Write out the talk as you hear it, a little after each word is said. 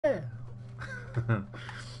Yeah.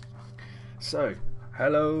 So,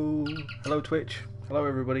 hello, hello Twitch, hello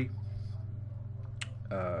everybody.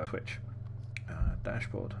 Twitch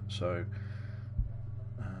dashboard. So,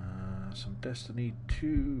 some Destiny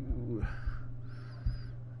 2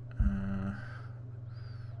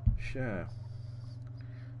 share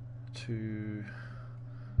to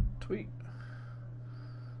tweet.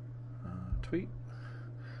 Tweet.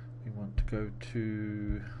 We want to go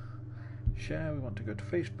to share. We want to go to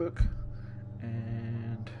Facebook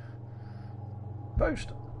and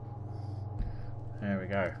post. There we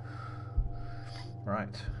go.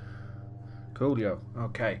 Right. Coolio.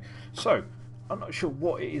 Okay. So, I'm not sure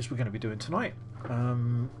what it is we're going to be doing tonight.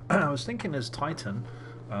 I was thinking as Titan,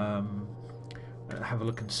 have a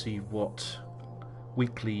look and see what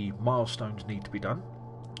weekly milestones need to be done.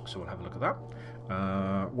 So we'll have a look at that.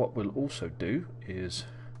 What we'll also do is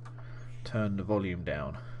turn the volume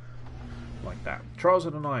down like that. Trials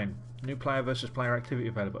of the Nine. New player versus player activity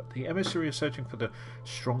available. The emissary is searching for the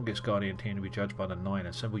strongest Guardian team to be judged by the Nine.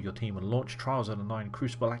 Assemble your team and launch Trials of the Nine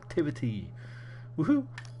Crucible activity. Woohoo!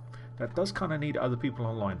 That does kind of need other people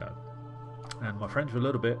online though. And my friends are a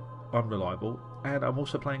little bit unreliable, and I'm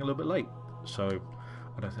also playing a little bit late. So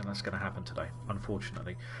I don't think that's going to happen today,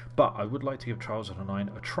 unfortunately. But I would like to give Trials of the Nine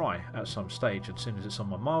a try at some stage, and as soon as it's on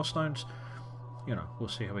my milestones, you know, we'll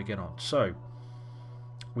see how we get on. So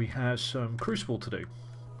we have some Crucible to do.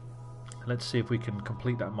 Let's see if we can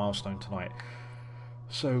complete that milestone tonight.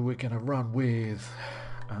 So we're going to run with...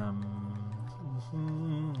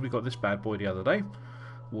 we got this bad boy the other day.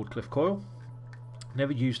 Wardcliff Coil.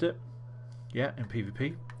 Never used it yet in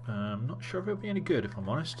PvP. Not sure if it'll be any good, if I'm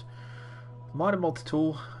honest. Mitre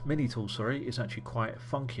Multi-Tool, Mini-Tool, sorry, is actually quite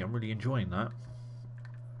funky. I'm really enjoying that.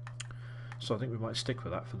 So I think we might stick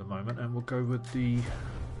with that for the moment. And we'll go with the...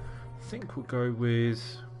 I think we'll go with...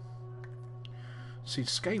 See,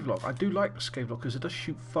 Scavelock. I do like the Scavelock because it does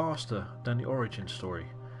shoot faster than the Origin Story.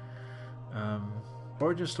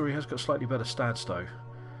 Origin Story has got slightly better stats though.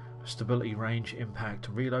 Stability, range, impact,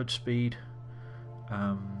 reload speed.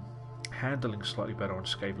 Handling slightly better on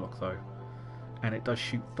Scavelock though. And it does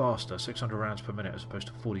shoot faster, 600 rounds per minute as opposed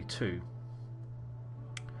to 42.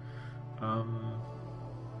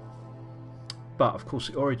 But of course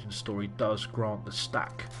the Origin Story does grant the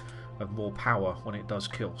stack of more power when it does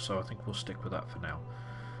kill, so I think we'll stick with that for now.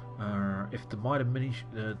 If the Mitre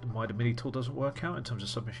Mini Tool doesn't work out in terms of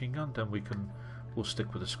submachine gun, then we'll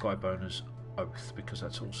stick with the Skyboner's Oath, because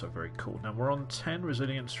that's also very cool. Now we're on 10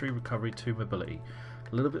 resilience, 3 recovery, 2 mobility.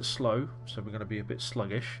 A little bit slow, so we're going to be a bit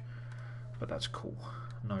sluggish, but that's cool.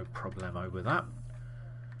 No problemo with that.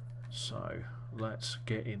 So let's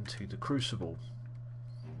get into the Crucible.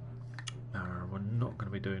 We're not going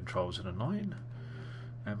to be doing Trials of the Nine.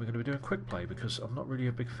 And we're going to be doing quick play because I'm not really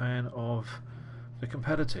a big fan of the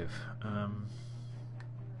competitive.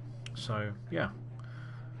 So yeah,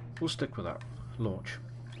 we'll stick with that. Launch.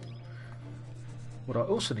 What I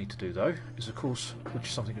also need to do though is, of course, which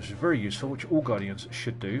is something which is very useful, which all Guardians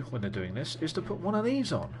should do when they're doing this, is to put one of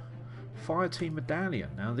these on. Fireteam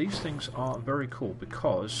Medallion. Now these things are very cool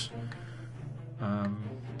because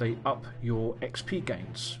they up your XP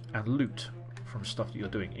gains and loot from stuff that you're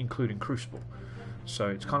doing, including Crucible. So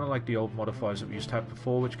it's kind of like the old modifiers that we used to have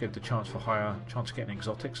before, which gave the chance for higher chance of getting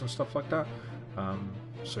exotics and stuff like that.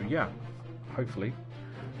 So yeah, hopefully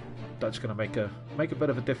that's going to make a bit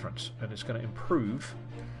of a difference, and it's going to improve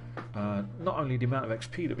not only the amount of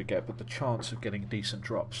XP that we get, but the chance of getting decent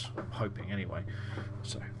drops. I'm hoping anyway.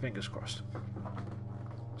 So fingers crossed.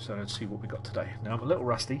 So let's see what we got today. Now I'm a little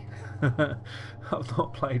rusty. I've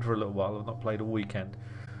not played for a little while. I've not played all weekend.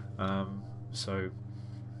 So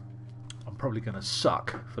I'm probably going to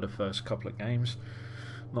suck for the first couple of games.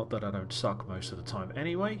 Not that I don't suck most of the time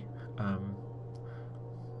anyway,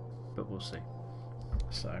 but we'll see.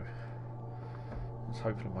 So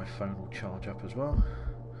hopefully my phone will charge up as well.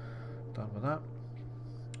 Done with that.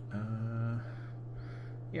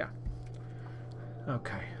 Yeah.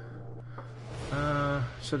 Okay.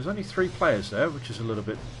 So there's only 3 players there, which is a little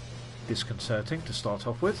bit disconcerting to start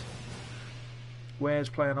off with. Where's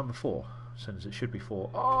player number 4? Since it should be 4.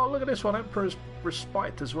 Oh, look at this one, Emperor's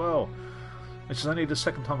Respite as well. This is only the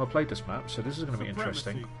second time I played this map, so this is going to be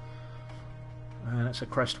interesting. And it's a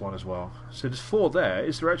crest one as well. So there's 4 there.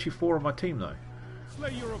 Is there actually 4 on my team though?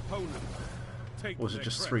 Slay your opponent. Take or is it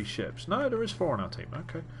just 3 ships? No, there is 4 on our team.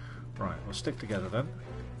 Okay. Right, we'll stick together then.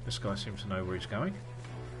 This guy seems to know where he's going.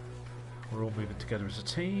 We're all moving together as a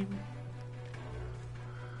team.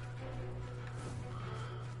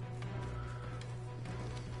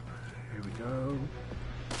 Here we go.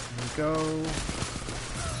 Here we go.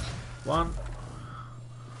 1.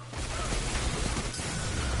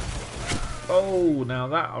 Oh, now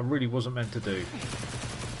that I really wasn't meant to do.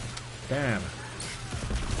 Damn.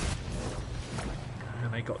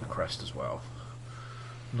 And they got the crest as well.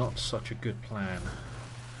 Not such a good plan.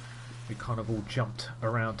 We kind of all jumped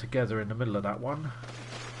around together in the middle of that one.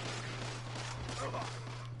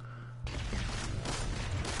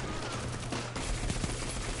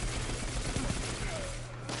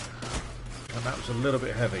 And that was a little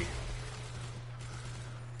bit heavy.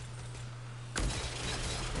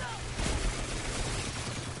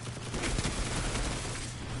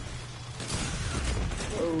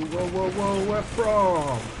 Whoa, whoa, whoa, whoa, where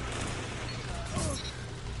from?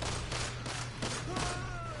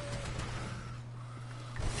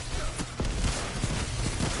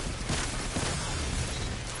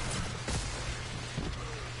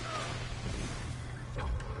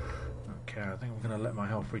 Okay, I think I'm going to let my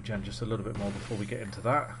health regen just a little bit more before we get into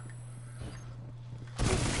that.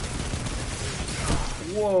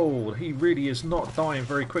 Whoa, he really is not dying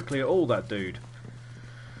very quickly at all, that dude.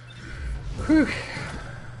 Whew.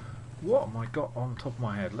 What am I got on top of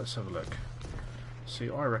my head? Let's have a look. See,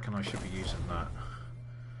 I reckon I should be using that.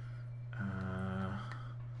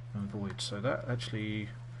 And void. So that actually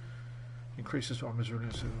increases armor's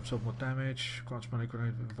resilience and absorb more damage, grants money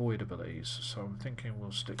grenade and void abilities. So I'm thinking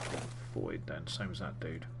we'll stick with void then, same as that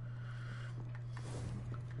dude.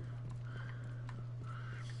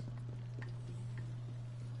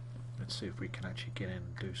 Let's see if we can actually get in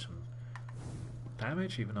and do some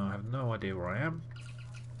damage, even though I have no idea where I am.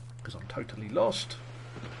 Because I'm totally lost.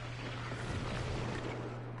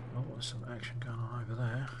 Oh, there's some action going on over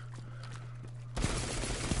there.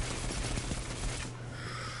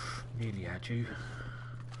 Nearly had you.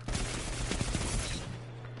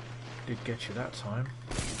 Did get you that time.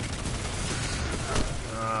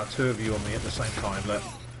 Ah, two of you on me at the same time, look.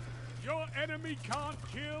 Your enemy can't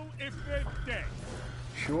kill if they're dead.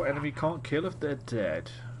 Your enemy can't kill if they're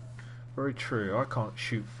dead. Very true. I can't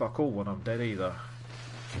shoot fuck all when I'm dead either.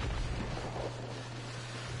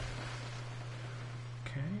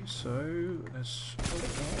 Okay, so let's...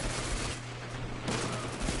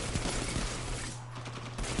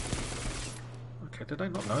 Okay, did they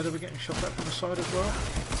not know they were getting shot at from the side as well?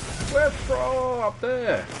 Where from? Up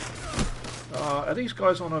there! Are these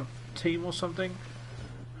guys on a team or something?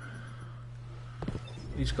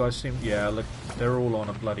 These guys seem... Yeah, look, they're all on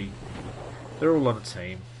a bloody... They're all on a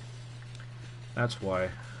team. That's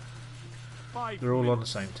why. They're all on the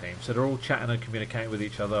same team, so they're all chatting and communicating with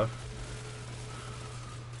each other.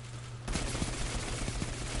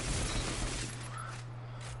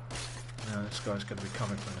 Now this guy's going to be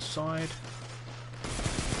coming from the side.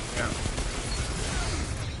 Yeah.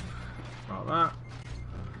 Like that.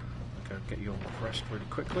 Go and get you on the crest really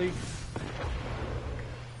quickly.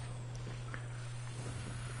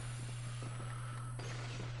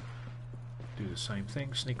 Do the same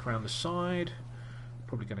thing, sneak around the side.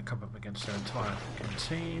 Probably going to come up against their entire fucking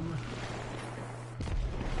team.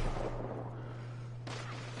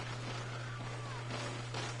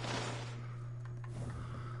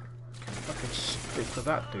 Can fucking stick to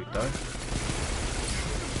that dude though.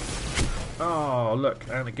 Oh look,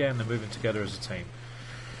 and again they're moving together as a team.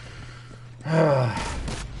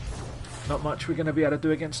 Not much we're going to be able to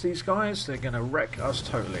do against these guys. They're going to wreck us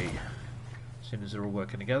totally. As soon as they're all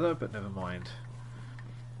working together, but never mind.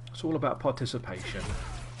 It's all about participation.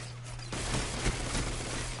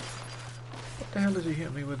 What the hell is he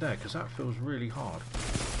hitting me with there? Because that feels really hard.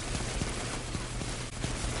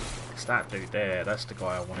 It's that dude there. That's the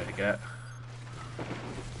guy I wanted to get.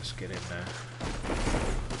 Let's get in there.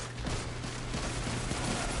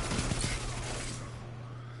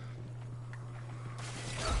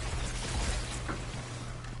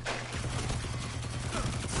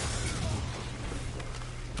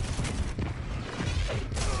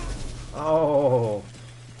 Oh,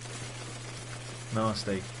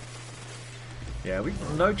 nasty. Yeah, we've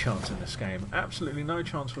got no chance in this game. Absolutely no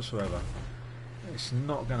chance whatsoever. It's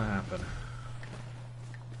not going to happen.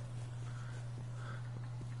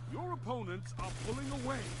 Your opponents are pulling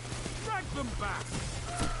away. Drag them back.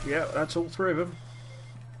 Yeah, that's all three of them.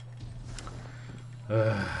 Do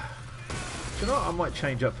you know what? I might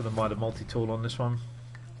change up for the Mida multi-tool on this one.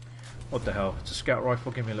 What the hell? It's a scout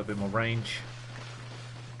rifle, give me a little bit more range.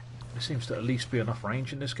 There seems to at least be enough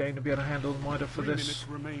range in this game to be able to handle the Mida for 3 this. minutes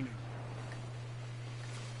remaining.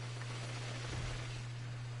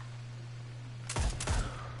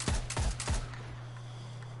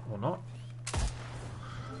 Or not.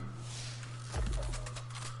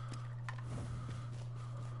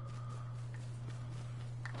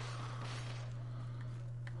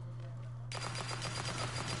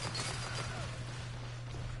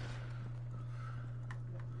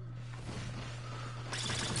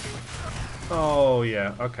 Oh,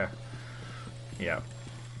 yeah, okay. Yeah.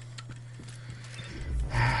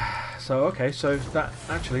 So, okay, so that,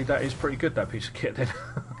 actually, that is pretty good, that piece of kit then.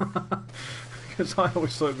 Because I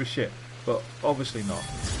always thought it was shit, but obviously not.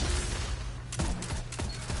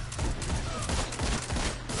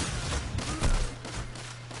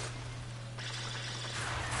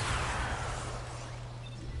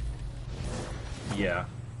 Yeah,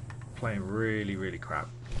 playing really, really crap.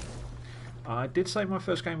 I did say my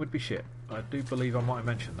first game would be shit. I do believe I might have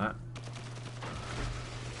mentioned that.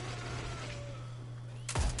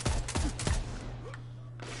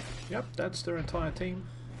 Yep, that's their entire team.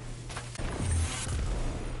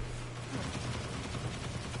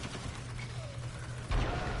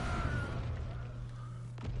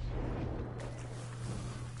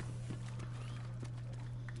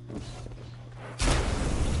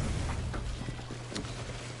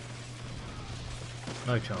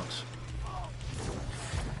 No chance.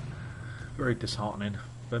 Very disheartening,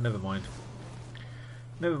 but never mind.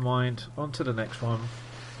 Never mind, on to the next one.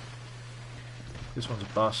 This one's a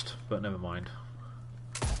bust, but never mind.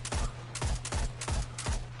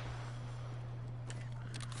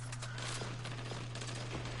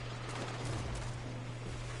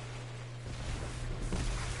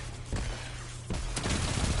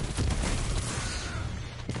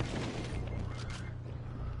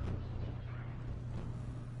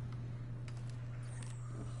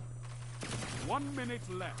 One minute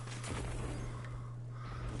left.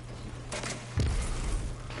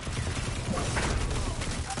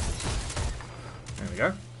 There we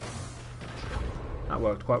go. That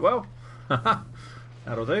worked quite well.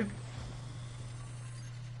 That'll do.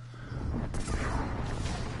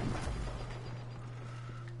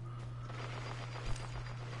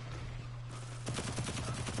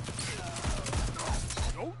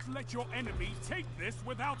 Don't let your enemy take this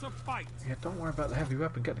without a fight. Yeah, don't worry about the heavy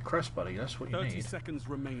weapon. Get the crest, buddy. That's what you 30 need. seconds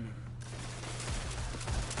remaining.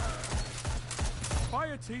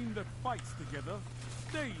 Fire team that fights together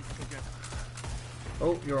stays together.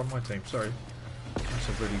 Oh, you're on my team. Sorry. That's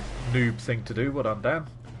a really noob thing to do. Well done, Dan.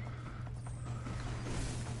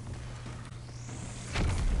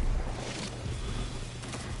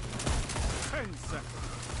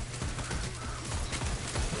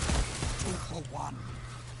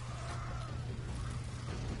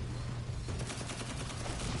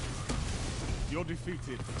 You're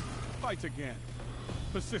defeated. Fight again.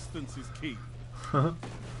 Persistence is key.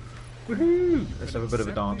 Woohoo! Let's have a bit of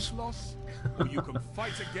a Accept dance. this loss, or you can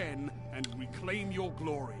fight again and reclaim your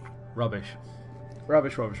glory. Rubbish.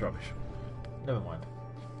 Rubbish, rubbish, rubbish. Never mind.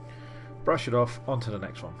 Brush it off, on to the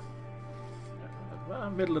next one. Well,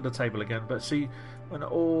 middle of the table again, but see, when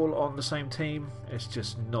all on the same team, it's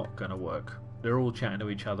just not going to work. They're all chatting to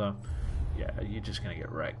each other. Yeah, you're just going to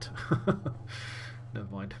get wrecked. Never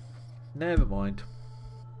mind. Never mind.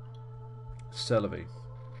 Celebi.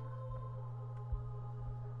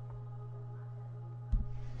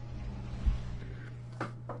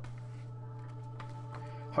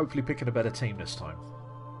 Hopefully picking a better team this time.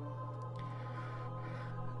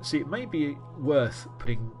 See, it may be worth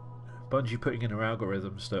Bungie putting in their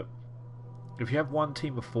algorithms that if you have one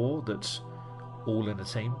team of 4 that's all in a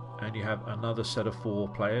team, and you have another set of 4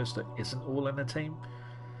 players that isn't all in a team,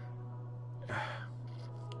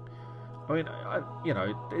 I mean, you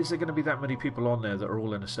know, is there going to be that many people on there that are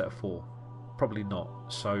all in a set of 4? Probably not.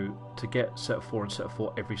 So to get set of 4 and set of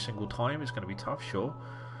 4 every single time is going to be tough, sure.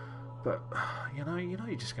 But you know,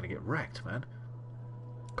 you're just going to get wrecked, man.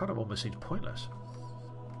 Kind of almost seems pointless.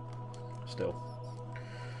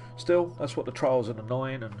 Still, that's what the Trials in the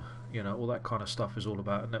 9 and you know all that kind of stuff is all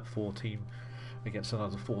about. And that 4 team against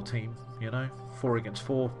another 4 team, you know, 4 against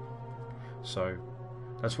 4. So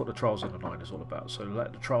that's what the Trials in the 9 is all about. So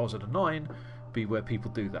let the Trials in the 9 be where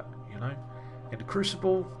people do that, you know. In the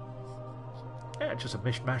Crucible, yeah, just a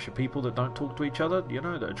mishmash of people that don't talk to each other, you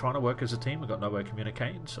know, that are trying to work as a team and got no way of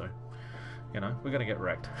communicating. So, you know, we're going to get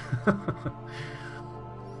wrecked.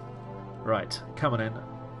 Right, coming in.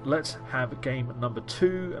 Let's have game number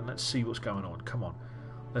 2 and let's see what's going on. Come on.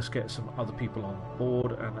 Let's get some other people on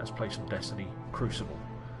board and let's play some Destiny Crucible.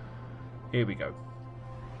 Here we go.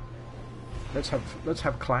 Let's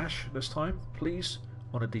have Clash this time, please,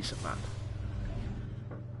 on a decent map.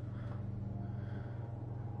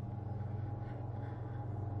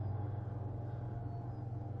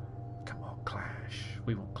 Come on, Clash.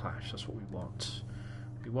 We want Clash. That's what we want.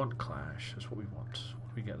 We want Clash. That's what we want.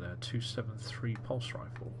 What do we get there? 273 pulse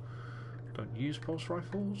rifle. Don't use pulse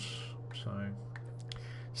rifles, so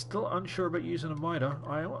still unsure about using a miter.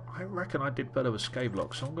 I reckon I did better with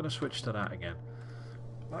Scablock, so I'm going to switch to that again.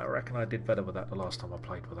 I reckon I did better with that the last time I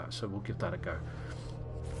played with that, so we'll give that a go.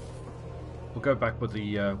 We'll go back with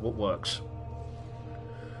the what works.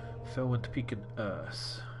 Felwind Peak and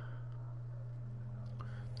Earth.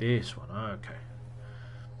 This one, okay.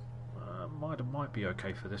 Might be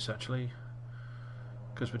okay for this actually,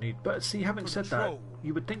 because we need. But see, having said that,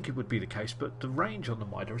 you would think it would be the case, but the range on the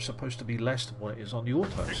Mida is supposed to be less than what it is on the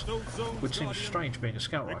autos, which seems strange being a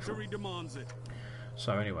scout rifle.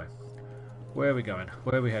 So anyway, where are we going?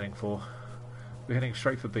 Where are we heading for? We're heading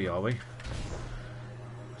straight for B, are we?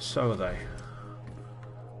 So are they.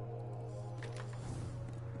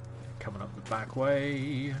 Coming up the back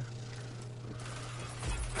way.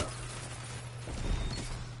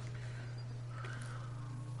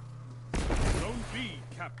 Zone B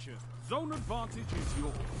captured. Zone advantage is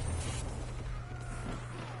yours.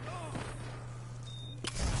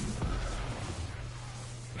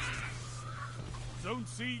 Zone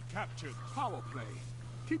C captured. Power play.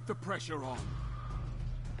 Keep the pressure on.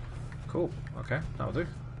 Cool. Okay, that'll do.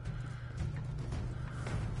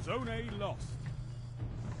 Zone A lost.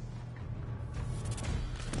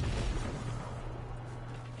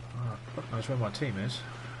 Fuck knows where my team is.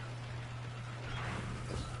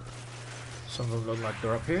 Some of them look like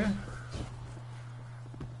they're up here.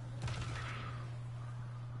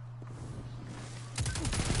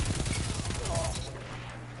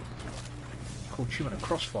 Caught you in a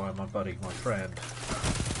crossfire, my buddy, my friend.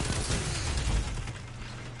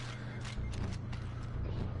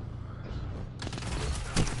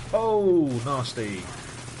 Oh, nasty.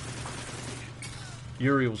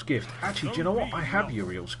 Uriel's Gift. Actually, do you know what? I have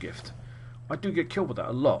Uriel's Gift. I do get killed with that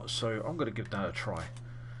a lot, so I'm going to give that a try.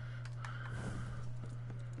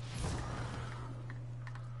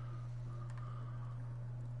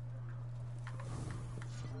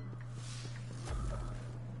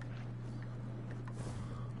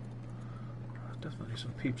 Definitely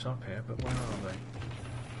some peeps up here, but where are they?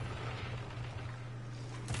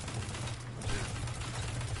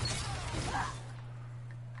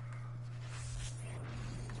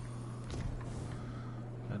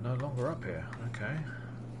 No longer up here. Okay.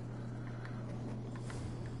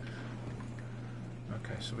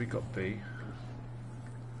 Okay, so we got B.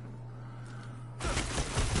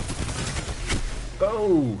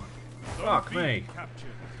 Oh! Fuck me!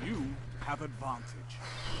 You have advantage.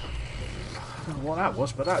 I don't know what that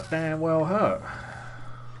was, but that damn well hurt.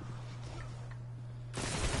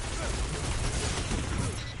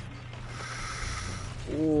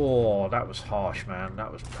 Oh, that was harsh, man.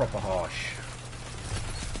 That was proper harsh.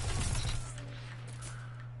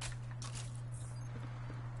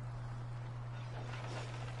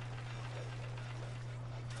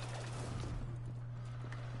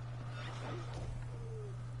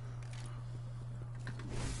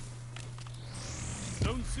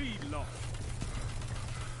 Zone C lost.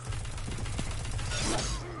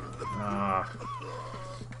 Ah.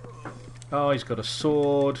 Oh, he's got a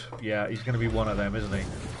sword. Yeah, he's going to be one of them, isn't he?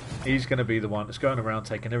 He's going to be the one that's going around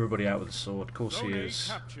taking everybody out with a sword. Of course he is.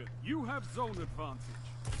 Captured. You have zone advantage.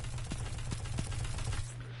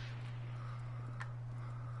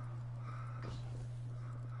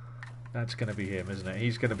 That's going to be him, isn't it?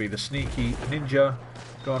 He's going to be the sneaky ninja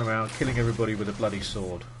going around killing everybody with a bloody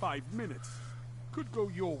sword. 5 minutes. Could go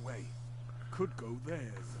your way. Could go theirs.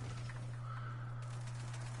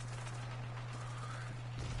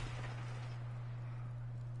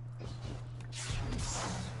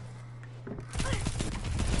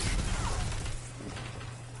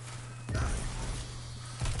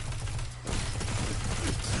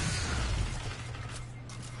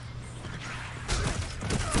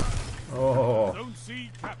 Oh. Zone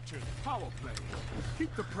C captured. Power play.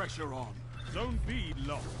 Keep the pressure on. Zone B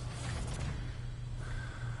lost.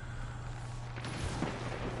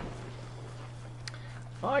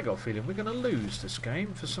 I got a feeling we're going to lose this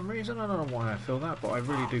game for some reason. I don't know why I feel that, but I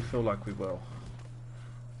really do feel like we will.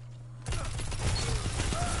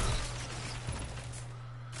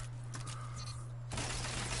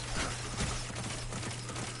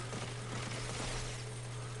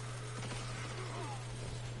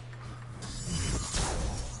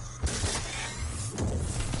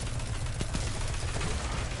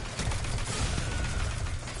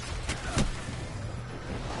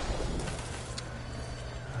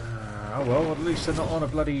 Well, at least they're not on a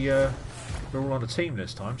bloody... they're all on a team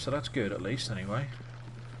this time, so that's good at least, anyway.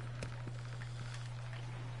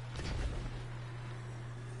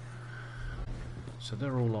 So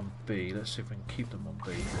they're all on B. Let's see if we can keep them on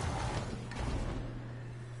B.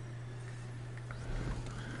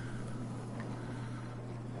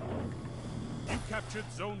 You captured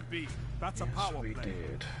Zone B. That's a power play. Yes, we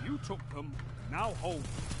did. You took them. Now hold.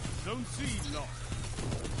 Zone C lost.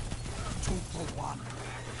 2 for 1.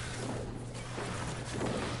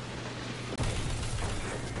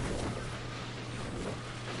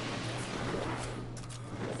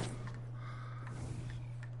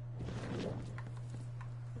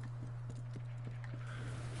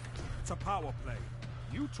 to power play.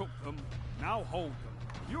 You took them, now hold them.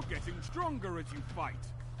 You're getting stronger as you fight.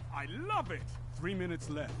 I love it! 3 minutes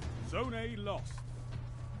left. Zone A lost.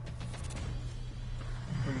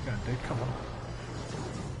 Where are you going, dude? Come on.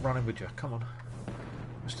 Running with you. Come on.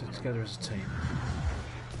 We'll stick together as a team.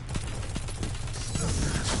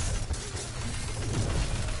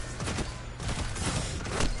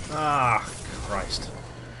 Ah, Christ.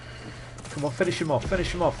 Come on, finish him off,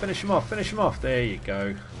 finish him off, finish him off, finish him off. There you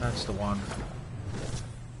go. That's the one.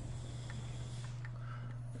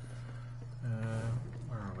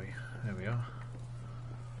 Where are we? There we are.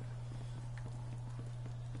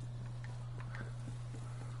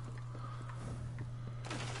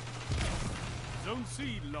 Zone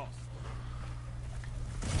C lost.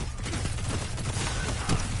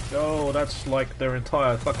 Oh, that's like their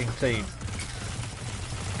entire fucking team.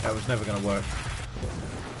 That was never going to work.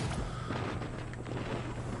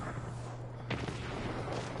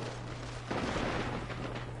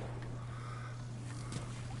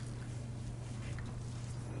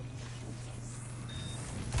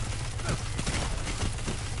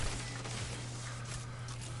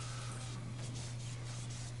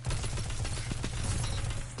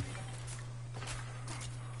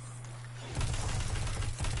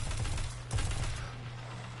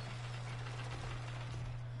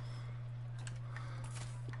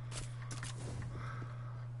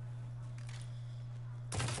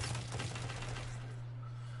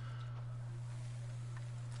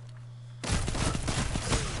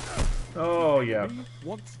 Oh, yeah.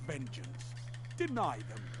 Wants vengeance. Deny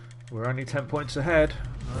them. We're only 10 points ahead.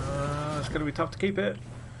 It's going to be tough to keep it.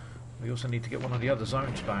 We also need to get one of the other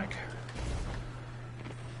zones back.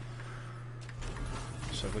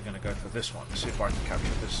 So we're going to go for this one. See if I can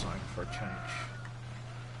capture this zone for a change.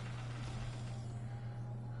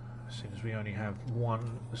 Seems we only have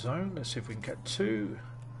one zone. Let's see if we can get two.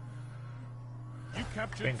 You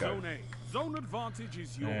captured Bingo. Zone A. Zone advantage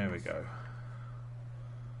is yours. There we go.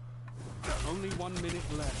 Only 1 minute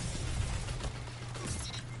left.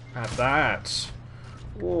 Have that.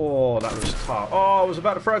 Oh, that was tough. Oh, I was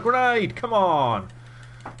about to throw a grenade. Come on.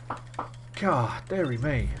 God, dearie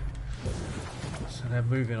me. So they're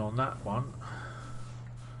moving on that one.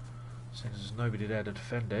 Since there's nobody there to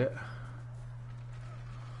defend it.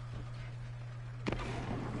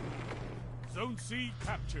 Zone C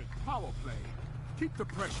captured. Power play. Keep the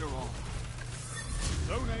pressure on.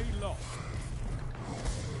 Zone A lost.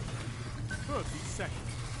 30 seconds.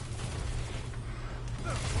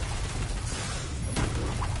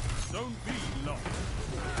 Zone B lost.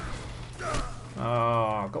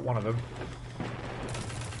 Oh, I've got one of them.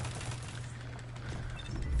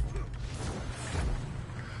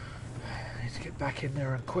 Need to get back in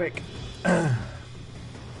there and quick. 10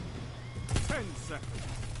 seconds.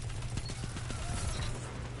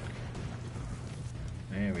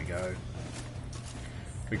 There we go.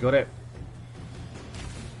 We got it.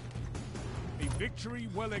 A victory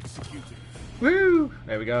well executed. Woo!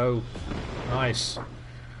 There we go. Nice.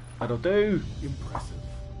 That'll do. Impressive.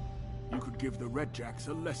 You could give the Red Jacks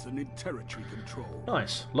a lesson in territory control.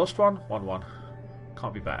 Nice. Lost one, 1-1.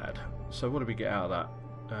 Can't be bad. So what did we get out of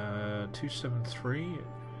that? 273,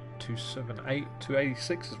 278,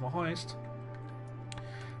 286 is my highest.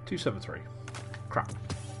 273. Crap.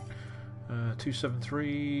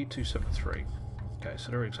 273, 273. Okay,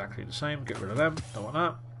 so they're exactly the same. Get rid of them. Don't want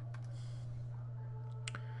that.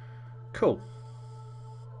 Cool.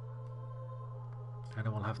 And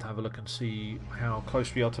then we'll have to have a look and see how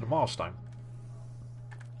close we are to the milestone.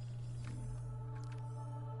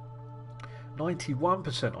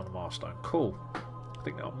 91% on the milestone. Cool. I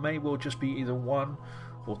think that may well just be either 1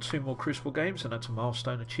 or 2 more Crucible games, and that's a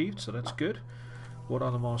milestone achieved, so that's good. What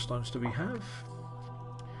other milestones do we have?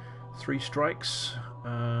 3 strikes.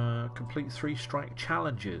 Complete 3 strike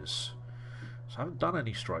challenges. So I haven't done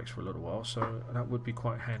any strikes for a little while, so that would be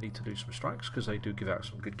quite handy to do some strikes, because they do give out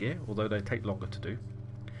some good gear, although they take longer to do.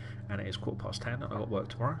 And it is 10:15 and I've got work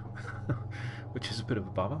tomorrow, which is a bit of a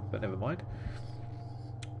bummer, but never mind.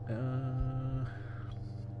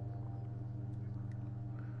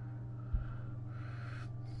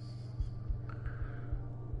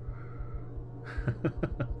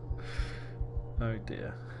 Oh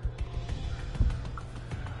dear.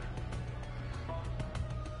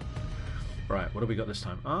 Right, what have we got this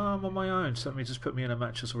time? I'm on my own, so that means just put me in a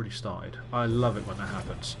match that's already started. I love it when that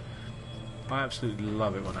happens. I absolutely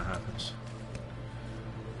love it when that happens.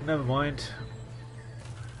 Never mind.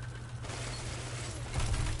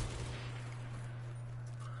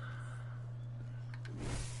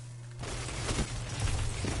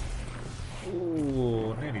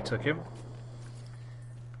 Ooh, nearly took him.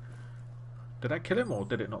 Did that kill him or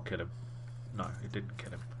did it not kill him? No, it didn't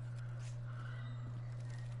kill him.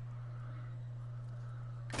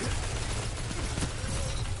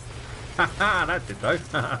 Haha, that did though.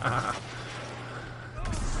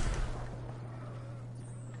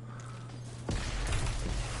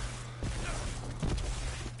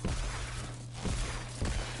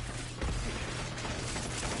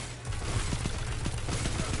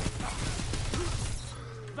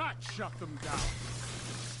 That shut them down.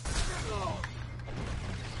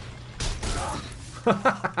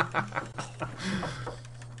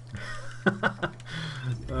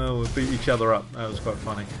 Oh, we beat each other up. That was quite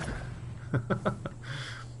funny.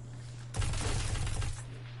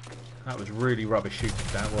 That was really rubbish shooting,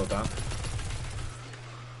 Dan. Well done.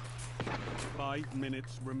 5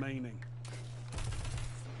 minutes remaining.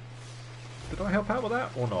 Did I help out with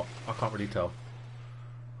that or not? I can't really tell.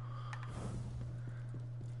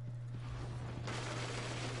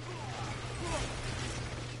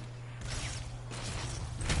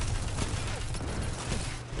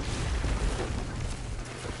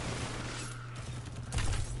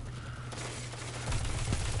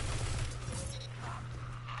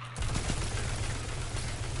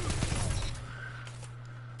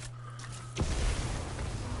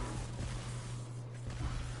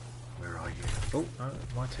 Oh, no,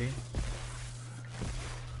 my team.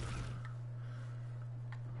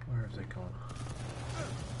 Where have they gone?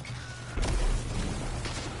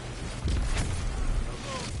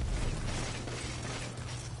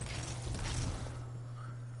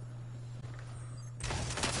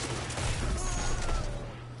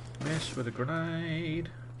 Miss with a grenade.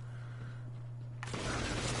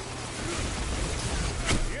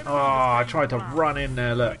 Oh, I tried to run in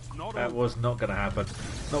there, look. That was not going to happen.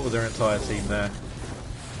 Not with their entire team there.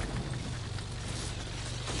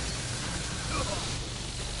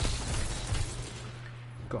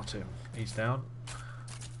 Got him. He's down.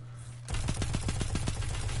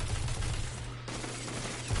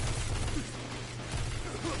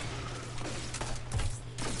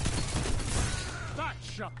 That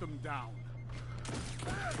shut them down.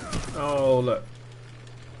 Oh, look.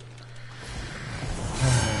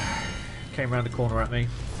 Came round the corner at me.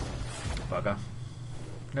 Bugger.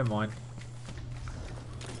 Never mind.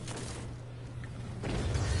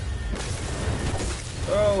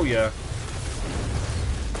 Oh, yeah.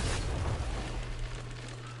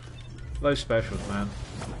 Those specials, man.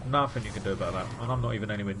 Nothing you can do about that. And I'm not even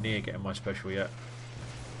anywhere near getting my special yet.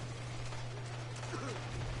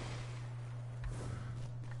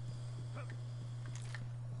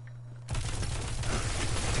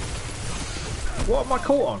 What am I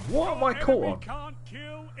caught on? What am I caught on? Can't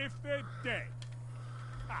kill if they're dead.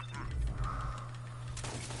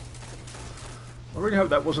 I really hope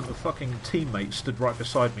that wasn't the fucking teammate stood right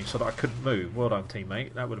beside me so that I couldn't move. Well done,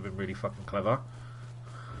 teammate. That would have been really fucking clever.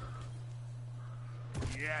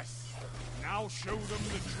 Yes. Now show them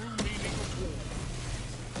the true meaning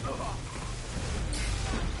of war.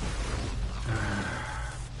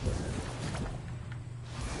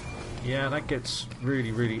 Yeah, that gets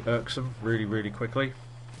really, really irksome really, really quickly.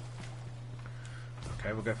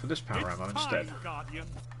 Okay, we'll go for this power ammo instead. Guardian.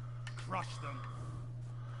 Crush them.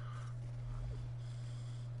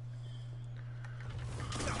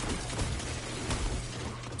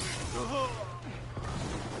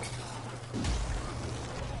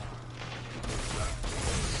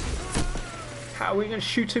 How are we going to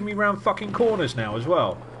shooting me round fucking corners now as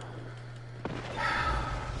well?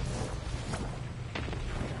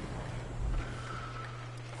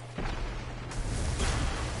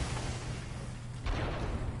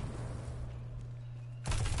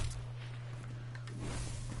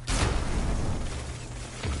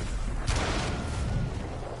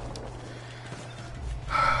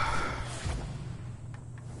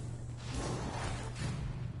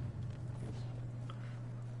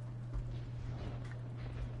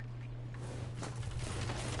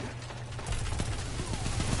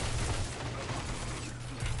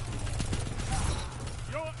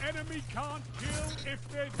 Enemy can't kill if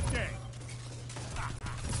they're dead.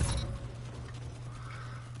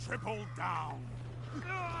 Triple down.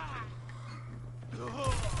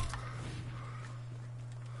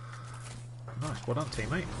 Nice, well done,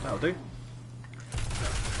 teammate. That'll do.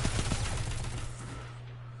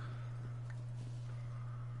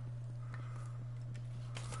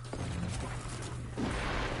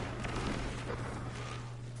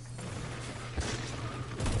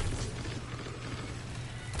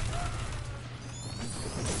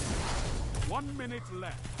 Minutes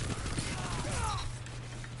left.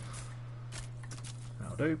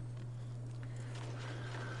 That'll do.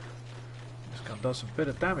 This gun does a bit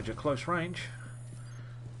of damage at close range.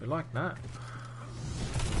 We like that.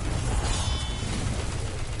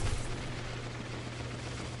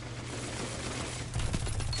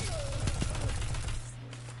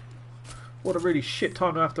 What a really shit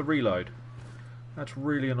time to have to reload. That's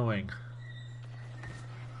really annoying.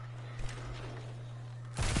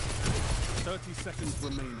 30 seconds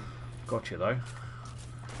remaining. Gotcha though.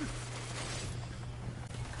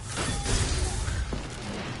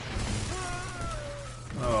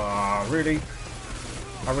 Ah, really?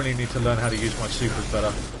 I really need to learn how to use my supers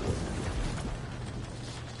better.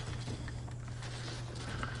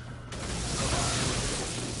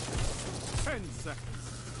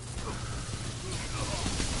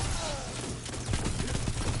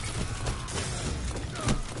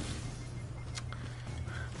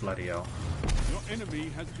 Bloody hell. Your enemy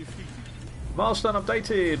has defeated. Milestone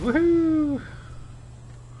updated! Woohoo!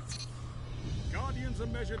 Guardians are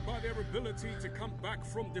measured by their ability to come back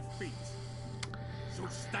from defeat. So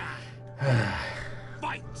stand.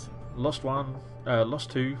 Fight! Lost 1, lost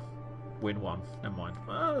 2, win 1. Never mind.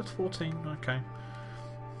 That's 14. Okay.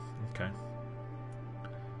 Okay.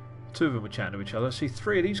 2 of them were chatting to each other. See,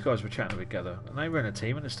 3 of these guys were chatting together. And they were in a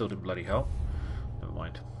team and it still didn't bloody help. Never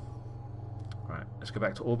mind. Right, let's go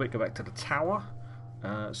back to orbit, go back to the tower,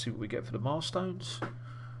 see what we get for the milestones.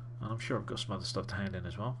 And I'm sure I've got some other stuff to hand in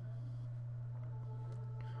as well.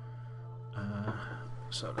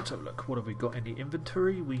 So let's have a look. What have we got in the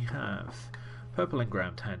inventory? We have purple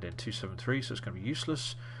engram to hand in, 273, so it's going to be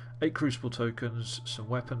useless. 8 crucible tokens, some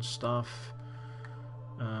weapon stuff,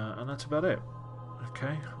 and that's about it.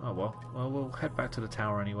 Okay, oh well. Well, we'll head back to the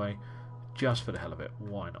tower anyway, just for the hell of it.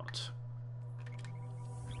 Why not?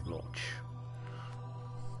 Launch.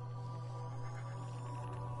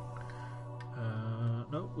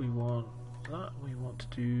 No, we want that. We want to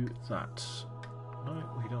do that. No,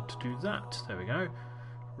 we don't want to do that. There we go.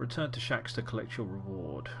 Return to Shaxx to collect your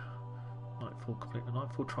reward. Nightfall, complete the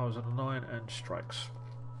Nightfall trials out of 9 and strikes.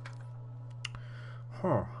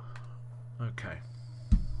 Huh. Okay.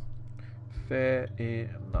 Fair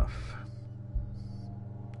enough.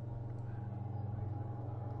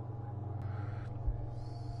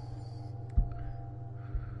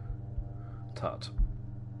 Tut.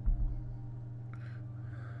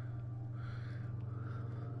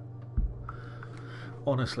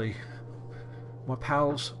 Honestly, my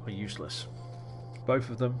pals are useless. Both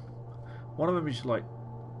of them. One of them is like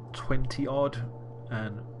 20 odd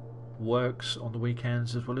and works on the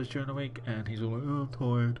weekends as well as during the week, and he's all like, oh, I'm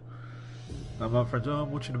tired. And my friends, oh, I'm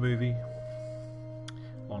watching a movie.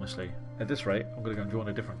 Honestly, at this rate, I'm going to go and join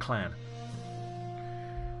a different clan.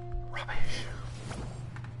 Rubbish.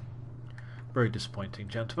 Very disappointing,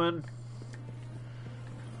 gentlemen.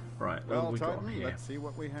 Right, what have we got here? Let's see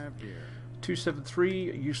what we have here.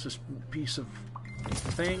 273, useless piece of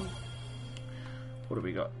thing. What have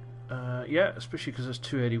we got? Yeah, especially because it's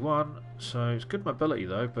 281. So it's good mobility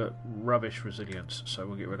though, but rubbish resilience. So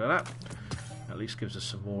we'll get rid of that. At least gives us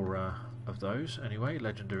some more of those. Anyway,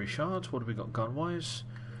 legendary shards. What have we got gun-wise?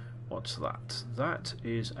 What's that? That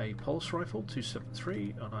is a pulse rifle,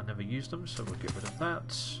 273, and I never used them, so we'll get rid of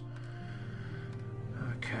that.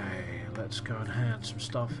 Okay, let's go and hand some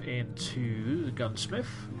stuff into the gunsmith.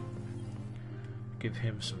 Give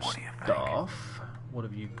him some stuff. What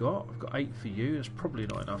have you got? I've got 8 for you. It's probably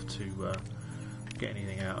not enough to get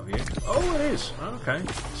anything out of you. Oh, it is! Okay.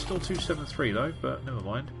 Still 273 though, but never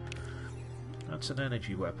mind. That's an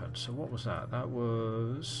energy weapon. So what was that? That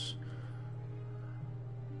was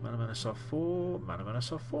Manaman SR4, Manaman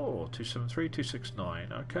SR4, 273,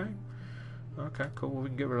 269. Okay. Okay, cool. Well, we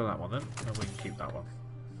can get rid of that one then, and we can keep that one.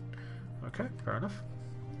 Okay, fair enough.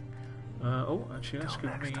 Oh, actually, let's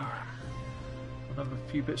give me another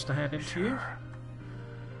few bits to hand into you.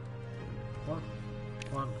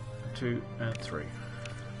 1, 2, and 3.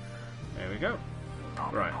 There we go.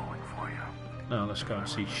 Right. Now let's go and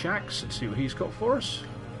see Shaxx and see what he's got for us.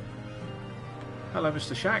 Hello,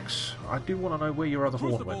 Mr. Shaxx. I do want to know where your other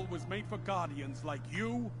horn went. Crucible was made for guardians like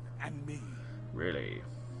you and me. Really?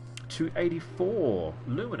 284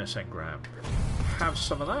 luminous engram. Have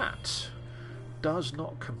some of that. Does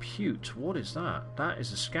not compute. What is that? That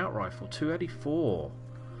is a scout rifle. 284.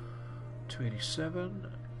 287.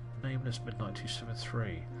 Nameless Midnight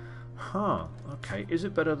 273. Huh. Okay. Is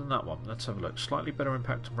it better than that one? Let's have a look. Slightly better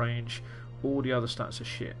impact and range. All the other stats are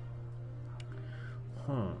shit.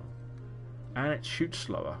 And it shoots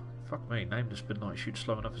slower. Fuck me. Nameless Midnight shoots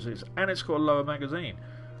slow enough as it is. And it's got a lower magazine.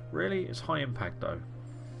 Really? It's high impact though.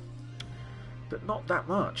 But not that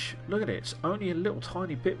much. Look at it. It's only a little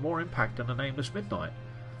tiny bit more impact than the Nameless Midnight.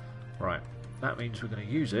 Right. That means we're going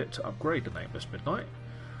to use it to upgrade the Nameless Midnight.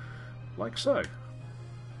 Like so.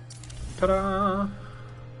 Ta-da!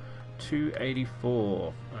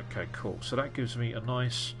 284. Okay, cool. So that gives me a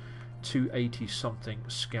nice 280 something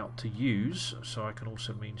scout to use. So I can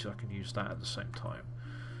also means I can use that at the same time.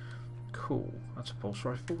 Cool. That's a pulse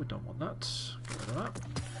rifle. We don't want that. Get rid of that.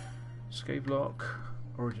 Scavelock,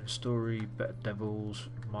 Origin Story, Better Devils,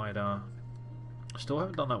 Mida. Still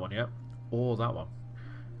haven't done that one yet, or that one,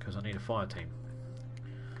 because I need a fire team.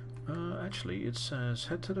 Actually, it says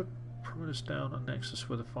head to the perimeters down on Nexus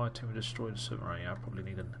where the fire team will destroy the server. Yeah, I probably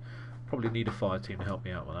need a fire team to help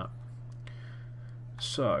me out with that.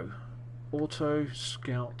 So, auto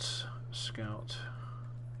scout.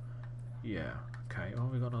 Yeah. Okay. Oh,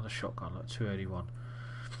 we got another shotgun, like 281.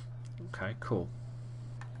 Okay, cool.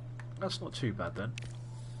 That's not too bad then.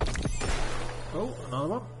 Oh, another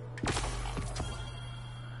one.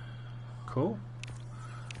 Cool.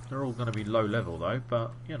 They're all going to be low level though,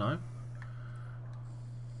 but you know.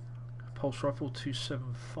 Pulse rifle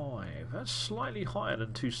 275. That's slightly higher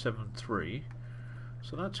than 273.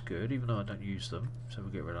 So that's good, even though I don't use them. So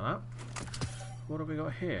we'll get rid of that. What have we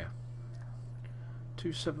got here?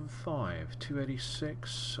 275,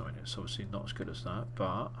 286. I mean, it's obviously not as good as that,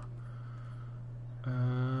 but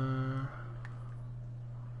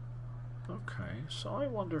okay. So I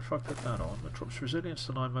wonder if I put that on. That drops resilience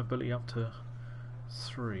to 9, mobility up to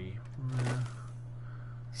 3.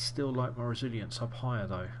 Still like my resilience up higher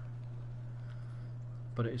though.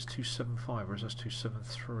 But it is 275, whereas that's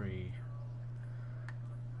 273.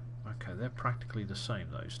 Okay, they're practically the same,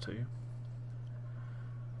 those two.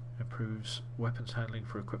 Improves weapons handling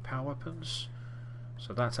for equipped power weapons.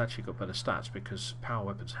 So that's actually got better stats because power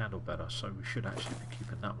weapons handle better, so we should actually be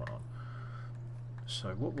keeping that one on. So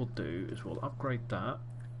what we'll do is we'll upgrade that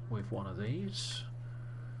with one of these.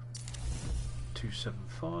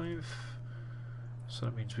 275. So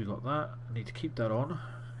that means we got that. I need to keep that on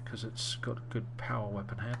because it's got good power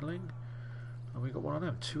weapon handling. And we got one of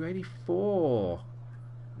them. 284.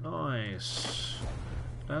 Nice.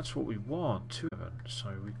 That's what we want.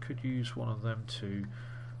 So we could use one of them to.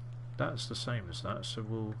 That's the same as that. So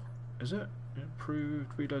we'll. Is it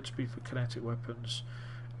improved reload speed for kinetic weapons?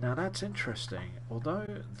 Now that's interesting.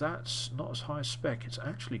 Although that's not as high a spec, it's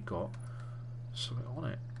actually got something on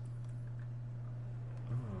it.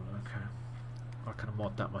 Oh, okay. I can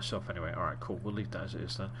mod that myself anyway. Alright, cool. We'll leave that as it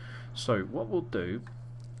is then. So what we'll do,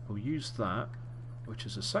 we'll use that, which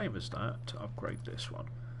is the same as that, to upgrade this one.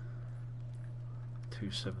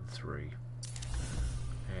 273.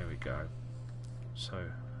 There we go. So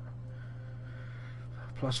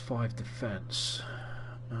 +5 defense.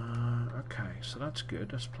 Okay, so that's good.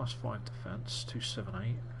 That's +5 defense.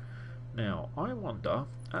 278. Now I wonder.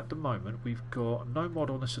 At the moment, we've got no mod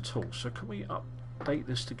on this at all. So can we update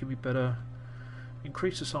this to give me better?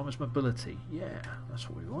 Increase this armor's mobility. Yeah, that's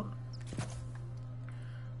what we want.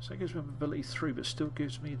 So it gives me mobility 3, but still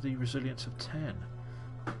gives me the resilience of 10.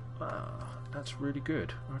 That's really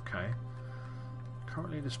good. Okay.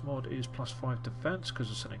 Currently this mod is +5 defense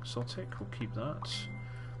because it's an exotic. We'll keep that.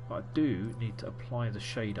 But I do need to apply the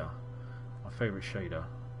shader. My favourite shader.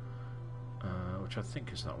 Which I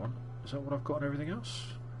think is that one. Is that what I've got on everything else?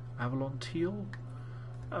 Avalon Teal?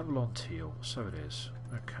 Avalon Teal. So it is.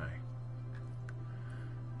 Okay.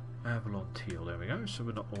 Avalon Teal. There we go. So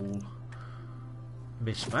we're not all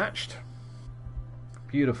mismatched.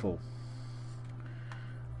 Beautiful.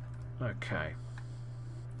 Okay.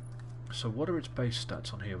 So what are its base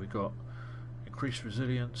stats on here? We got increased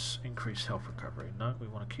resilience, increased health recovery. No, we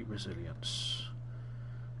want to keep resilience.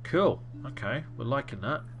 Cool. Okay, we're liking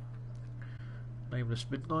that. Nameless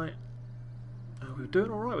Midnight. We were doing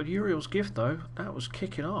alright with Uriel's Gift though. That was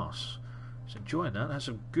kicking ass. I was enjoying that. It has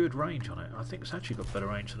some good range on it. I think it's actually got better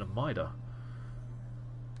range than a Mida.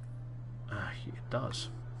 It does.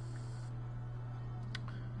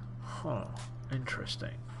 Huh.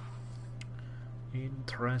 Interesting.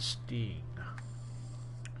 Interesting.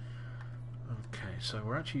 Okay, so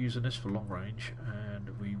we're actually using this for long range, and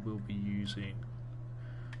we will be using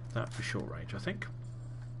that for short range, I think.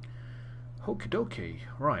 Okie dokie.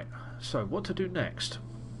 Right, so what to do next?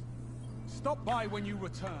 Stop by when you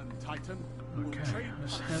return, Titan. Okay,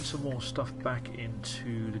 let's hand some more stuff back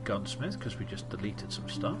into the gunsmith because we just deleted some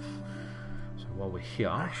stuff. So while we're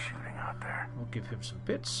here, we'll give him some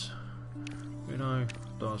bits. Uno,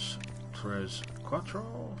 dos, tres,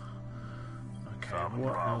 cuatro. Okay,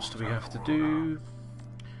 what else do we have to do?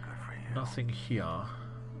 Nothing here.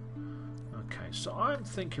 Okay, so I'm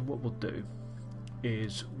thinking what we'll do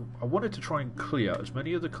is I wanted to try and clear as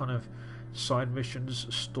many of the kind of side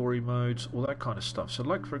missions, story modes, all that kind of stuff. So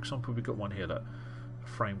like for example, we've got one here, that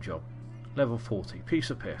frame job, level 40, piece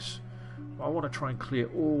of piss. I want to try and clear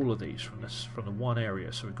all of these from the one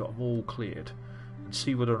area, so we've got them all cleared, and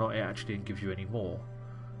see whether or not it actually gives you any more.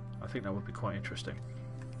 I think that would be quite interesting.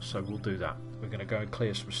 So we'll do that. We're going to go and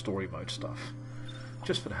clear some story mode stuff,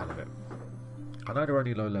 just for the hell of it. I know they're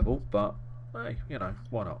only low level, but hey, you know,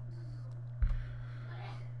 why not?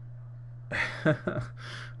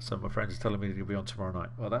 So my friends are telling me you'll be on tomorrow night.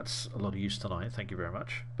 Well, that's a lot of use tonight, thank you very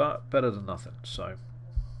much. But better than nothing, so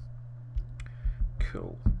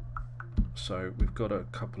cool. So we've got a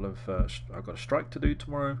couple of I've got a strike to do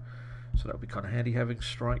tomorrow, so that'll be kind of handy having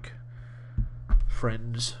strike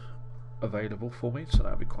friends available for me, so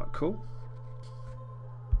that'll be quite cool.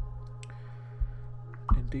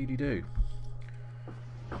 Indeedy do.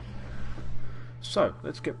 So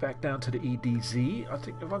let's get back down to the EDZ. I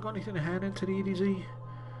think, have I got anything to hand into the EDZ?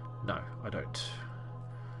 No, I don't.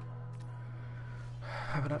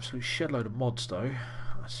 I have an absolute shed load of mods though.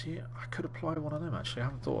 I see it. I could apply one of them actually. I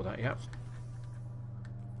haven't thought of that yet.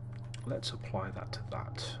 Let's apply that to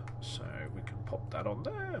that. So we can pop that on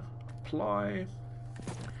there. Apply.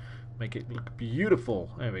 Make it look beautiful.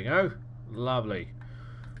 There we go. Lovely.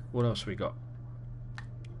 What else we got?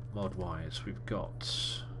 Mod wise, we've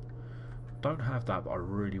got. Don't have that, but I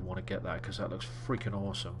really want to get that because that looks freaking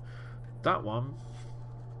awesome. That one,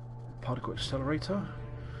 particle accelerator,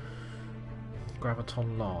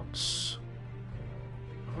 graviton lance.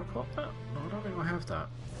 Have I got that? No, I don't think I have that.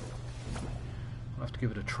 I'll have to give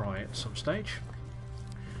it a try at some stage.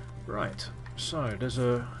 Right, so there's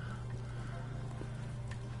a.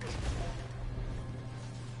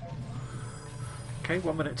 Okay,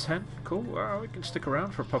 1 minute 10. Cool. We can stick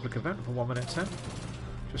around for a public event for 1 minute 10.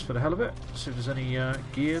 Just for the hell of it. See if there's any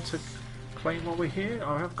gear to claim while we're here.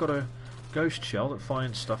 I have got a ghost shell that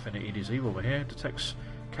finds stuff in the EDZ while we're here. Detects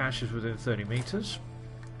caches within 30 meters.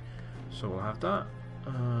 So we'll have that.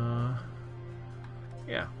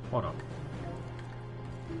 Yeah, why not?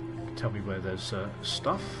 Tell me where there's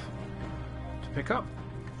stuff to pick up.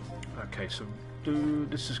 Okay, so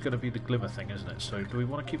this is going to be the glimmer thing, isn't it? So do we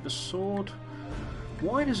want to keep the sword?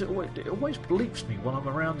 Why does it always bleeps me when I'm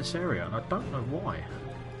around this area, and I don't know why.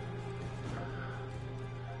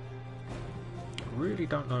 Really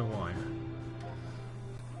don't know why.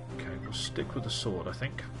 Okay, we'll stick with the sword, I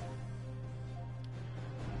think,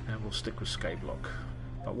 and we'll stick with Scale Block.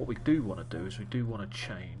 But what we do want to do is we do want to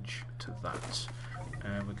change to that,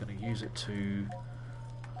 and we're going to use it to,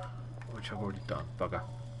 which I've already done. Bugger.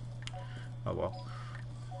 Oh well.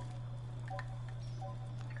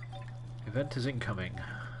 Event is incoming.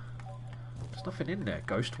 There's nothing in there,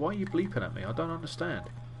 Ghost. Why are you bleeping at me? I don't understand.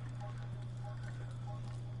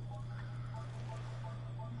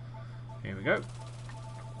 Here we go.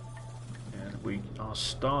 And we are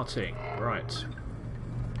starting. Right.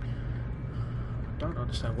 I don't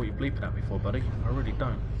understand what you're bleeping at me for, buddy. I really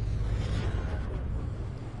don't.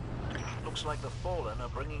 Looks like the Fallen are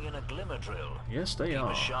bringing in a glimmer drill. Yes, they are.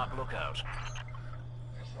 Keep a sharp lookout.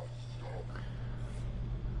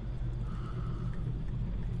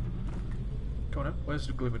 Go on then. Where's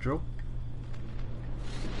the glimmer drill?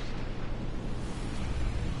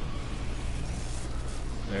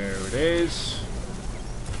 There it is.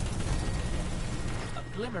 A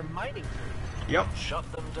glimmer mining crew. Yep. Shut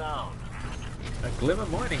them down. A glimmer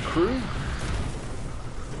mining crew. We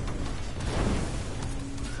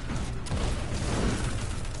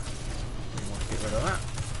want to get rid of that.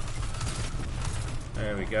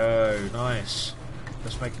 There we go. Nice.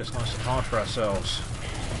 Let's make this nice and hard for ourselves.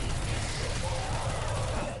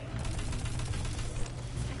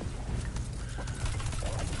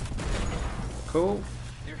 Cool.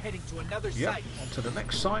 They're heading to another Yep, site. on to the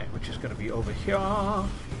next site, which is going to be over here.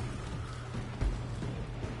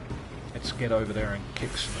 Let's get over there and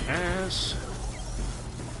kick some ass.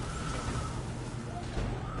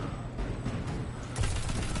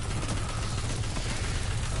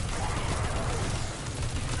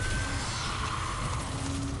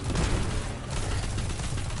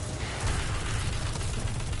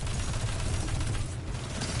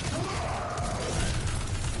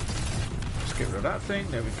 Get rid of that thing,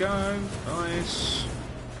 there we go, nice,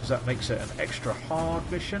 because that makes it an extra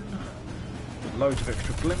hard mission, with loads of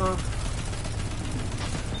extra glimmer.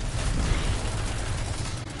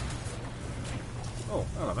 Oh,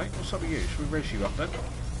 hello mate, what's up with you? Should we raise you up then? There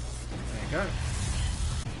you go.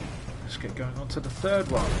 Let's get going on to the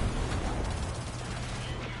third one.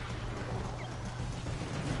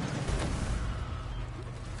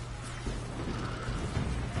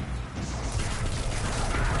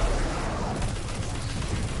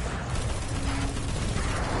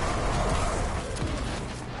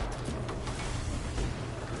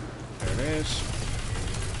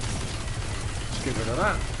 Let's get rid of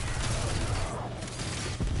that.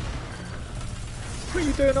 What are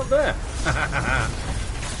you doing up there?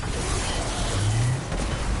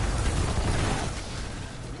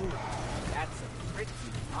 Ooh, that's a pretty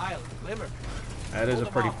pile of glimmer. That is a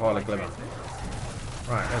pretty pile of glimmer.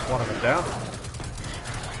 Right, there's one of them down.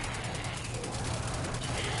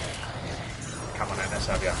 Come on then, let's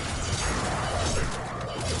have ya.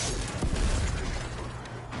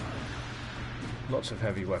 Lots of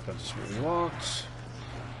heavy weapons is what we want.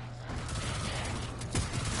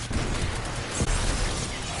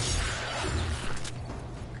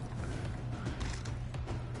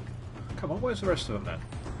 Come on, where's the rest of them then?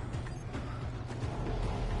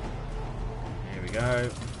 Here we go.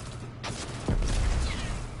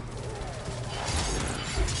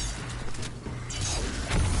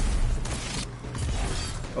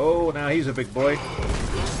 Oh, now he's a big boy.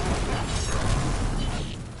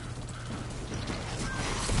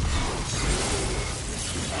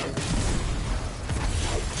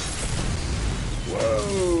 Whoa!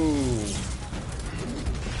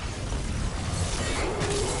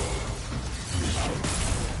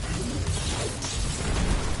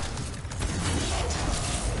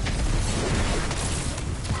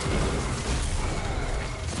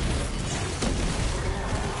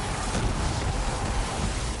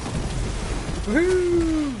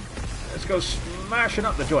 Woohoo! Let's go smashing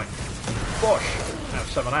up the joint. Bosh! Have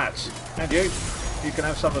some of that. And you can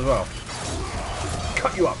have some as well.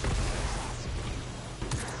 Cut you up.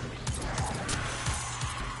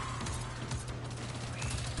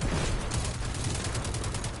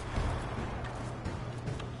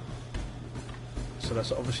 So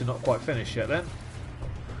that's obviously not quite finished yet then.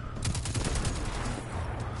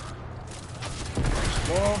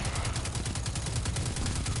 Some more.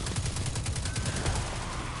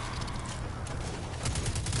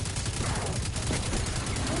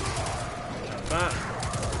 That.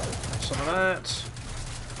 Some of that.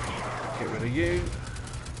 Get rid of you.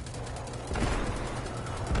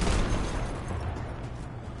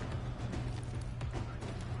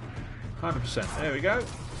 %. There we go.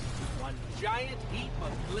 One giant heap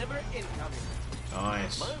of liver incoming.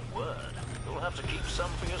 Nice. My word. You'll have to keep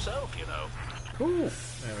some for yourself, you know. Cool.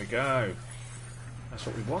 There we go. That's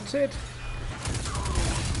what we wanted.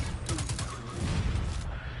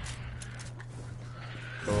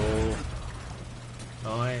 Cool.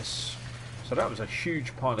 Nice. So that was a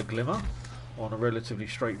huge pile of glimmer on a relatively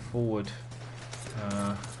straightforward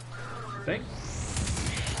thing.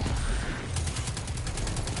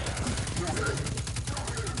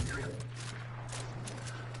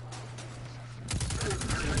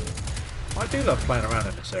 I do love playing around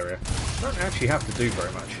in this area. I don't actually have to do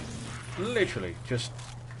very much. Literally, just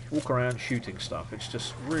walk around shooting stuff. It's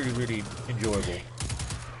just really, really enjoyable.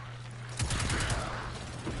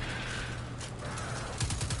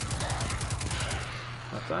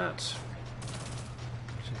 Like that. See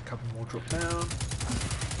a couple more drop down.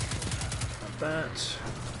 Like that.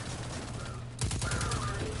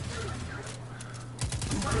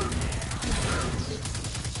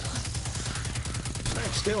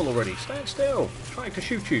 Stand still already. Stand still. I'm trying to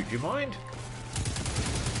shoot you. Do you mind?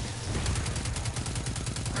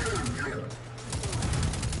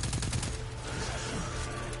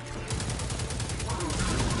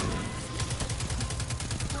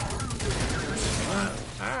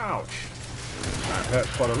 Ouch. That hurt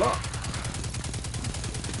quite a lot.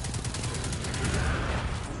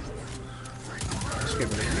 Let's get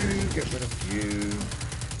rid of you. Get rid of you.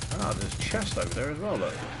 Ah, there's a chest over there as well,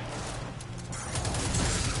 look.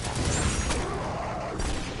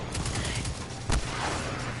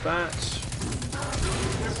 That.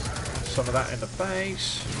 Some of that in the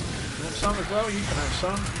base. You want some as well? You can have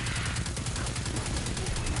some.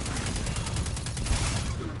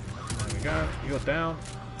 There we go. You're down.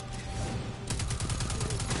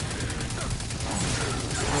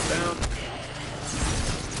 You're down.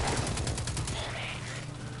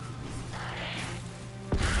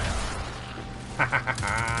 Ha ha ha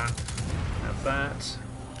ha. Have that.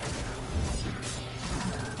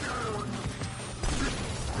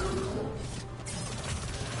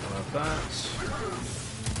 That.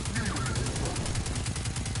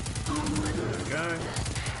 There we go.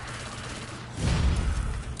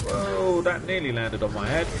 Whoa, that nearly landed on my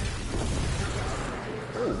head.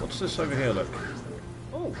 Oh, what's this over here, look?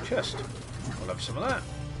 Oh, chest. I'll have some of that.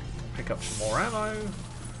 Pick up some more ammo.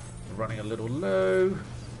 We're running a little low.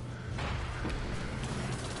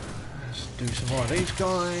 Let's do some more of these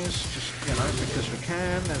guys. Just, you know, because we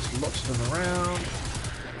can. There's lots of them around.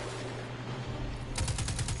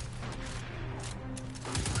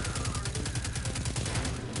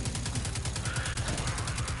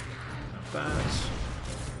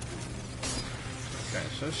 Okay,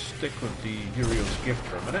 so let's stick with the Uriel's gift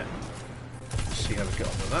for a minute. See how we get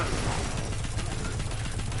on with that.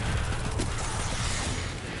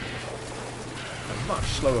 A much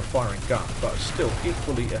slower firing gun, but still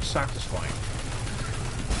equally as satisfying.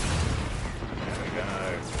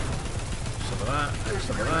 that,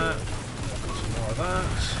 some of that, some more of that.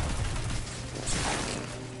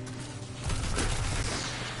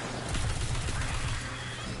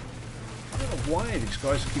 I don't know why these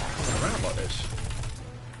guys keep coming around like this.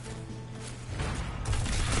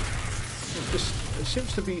 There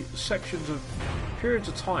seems to be sections of periods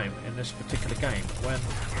of time in this particular game when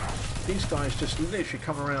these guys just literally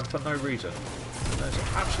come around for no reason. There's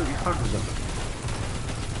absolutely hundreds of them.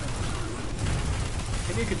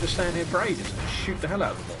 And you can just stand here for ages and shoot the hell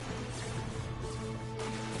out of them all.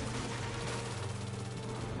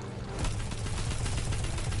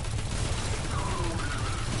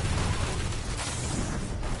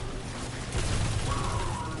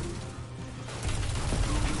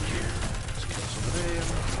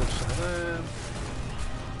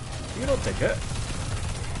 Take it.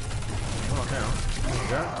 Oh, now. There you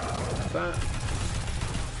go. Like that.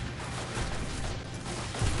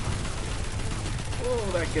 Oh,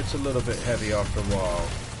 that gets a little bit heavy after a while.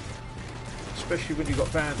 Especially when you've got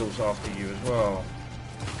vandals after you as well.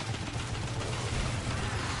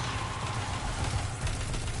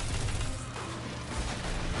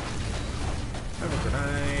 Have a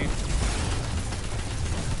grenade.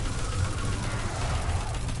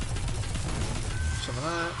 Some of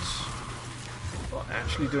that. Not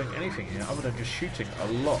actually doing anything here other than just shooting a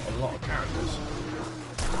lot of characters.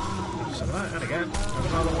 Some of that, and again, have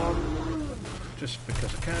another one, just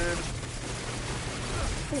because I can.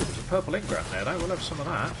 Oh, there's a purple engram there though, we'll have some of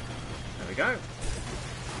that. There we go.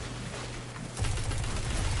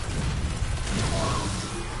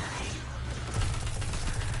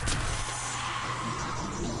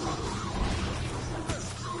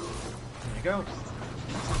 There you go.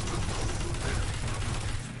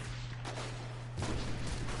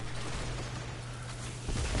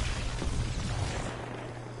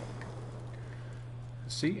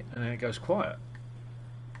 See, and then it goes quiet.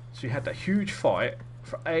 So you had that huge fight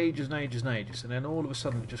for ages and ages and ages, and then all of a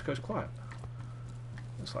sudden it just goes quiet.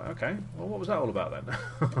 It's like, okay, well, what was that all about then?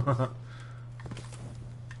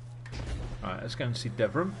 Right, let's go and see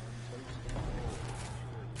Devrim.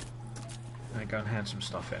 And go and hand some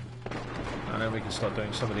stuff in. And then we can start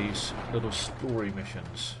doing some of these little story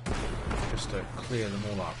missions, just to clear them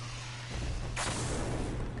all up.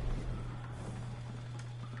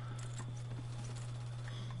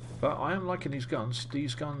 But I am liking these guns.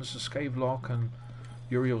 These guns, the Scavelock and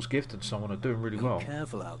Uriel's Gift and so on, are doing really well.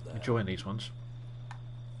 Careful out there. Enjoying these ones.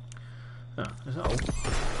 Oh, is that all? Okay.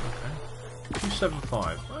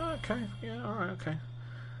 275. Okay, yeah, alright, okay.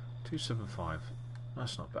 275.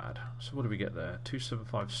 That's not bad. So what do we get there?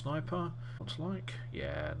 275 sniper. What's like?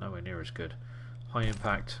 Yeah, nowhere near as good. High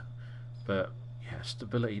impact, but yeah,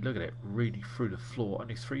 stability. Look at it, really through the floor.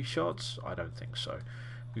 Only 3 shots? I don't think so.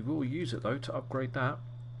 We will use it though to upgrade that.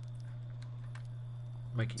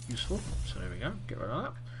 Make it useful. So there we go. Get rid of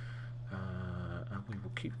that. And we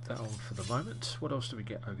will keep that on for the moment. What else do we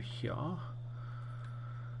get over here?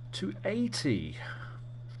 280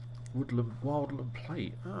 woodland wildland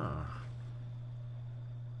plate. Ah,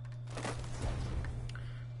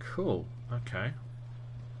 cool. Okay.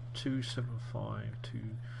 275,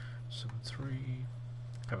 273.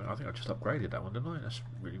 I think I just upgraded that one, didn't I? That's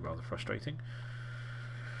really rather frustrating.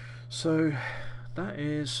 So that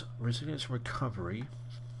is resilience and recovery.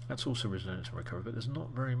 That's also resilience and recovery, but there's not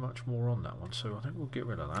very much more on that one, so I think we'll get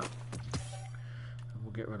rid of that. And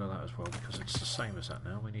we'll get rid of that as well because it's the same as that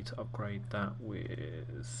now. We need to upgrade that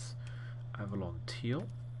with Avalon Teal.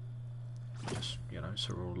 Just, you know,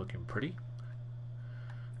 so we're all looking pretty.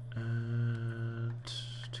 And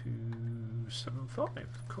 275.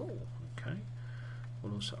 Cool. Okay.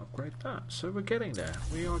 We'll also upgrade that. So we're getting there.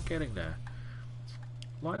 We are getting there.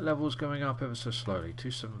 Light levels going up ever so slowly.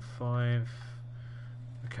 275.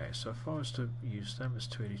 Okay, so if I was to use them, it's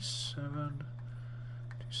 287,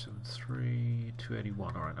 273,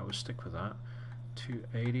 281. Alright, now we'll stick with that.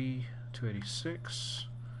 280, 286.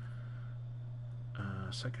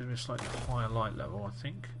 So that gives me a slightly higher light level, I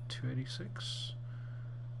think. 286.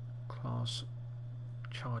 Class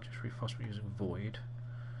charges reinforcement using Void.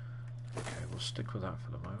 Okay, we'll stick with that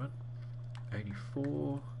for the moment.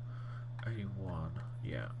 84, 81.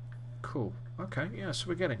 Yeah, cool. Okay, yeah, so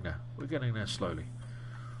we're getting there. We're getting there slowly.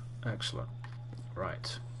 Excellent.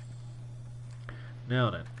 Right.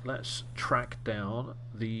 Now then, let's track down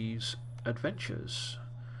these adventures.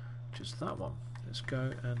 Which is that one. Let's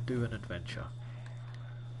go and do an adventure.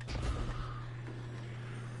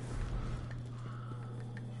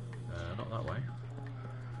 Not that way.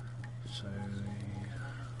 So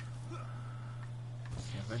the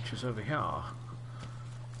adventure's over here.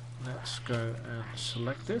 Let's go and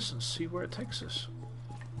select this and see where it takes us.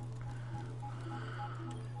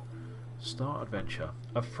 Start adventure.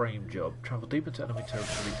 A frame job. Travel deep into enemy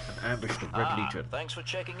territory and ambush the Red Legion. Thanks for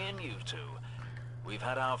checking in, you two. We've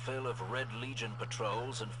had our fill of Red Legion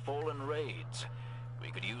patrols and Fallen raids.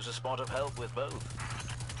 We could use a spot of help with both.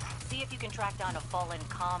 See if you can track down a Fallen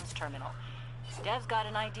comms terminal. Dev's got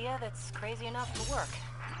an idea that's crazy enough to work.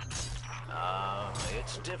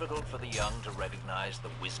 It's difficult for the young to recognize the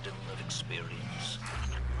wisdom of experience.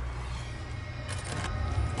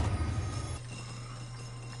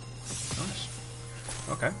 Nice.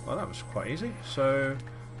 Okay, well that was quite easy. So,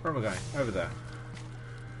 where am I going? Over there.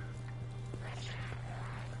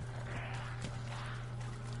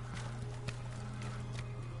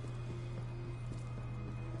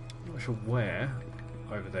 Not sure where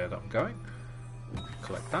over there that I'm going.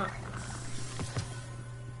 Collect that.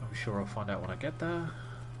 I'm sure I'll find out when I get there.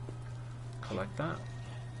 Collect that.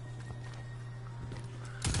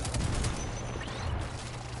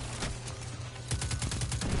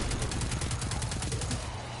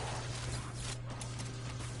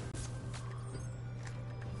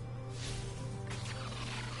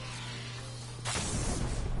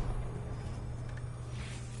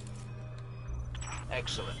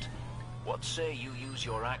 Excellent. What say you use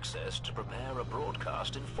your access to prepare a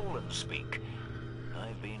broadcast in Fallen speak?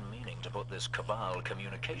 I've been meaning to put this Cabal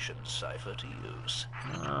communications cipher to use.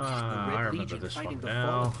 Ah, The I Red remember Legion this fighting one the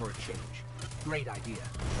now. Fallen for a change. Great idea.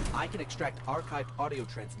 I can extract archived audio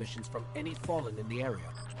transmissions from any Fallen in the area.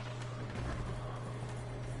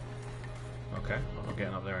 Okay, I'm not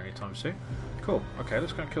getting up there anytime soon. Cool. Okay,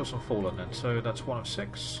 let's go and kill some Fallen then. So that's 1 of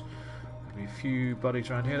 6. Maybe a few buddies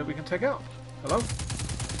around here that we can take out. Hello?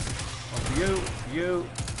 One for you, one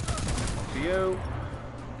for you.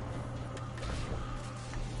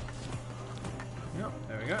 Yep,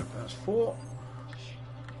 there we go. That's 4.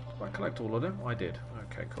 Did I collect all of them? I did.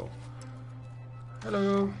 Okay, cool.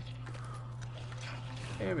 Hello.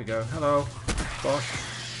 Here we go. Hello. Bosh.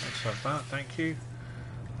 Let's have that. Thank you.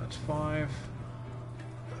 That's 5.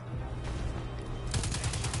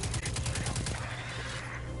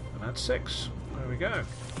 And that's 6. There we go.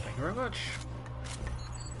 Thank you very much.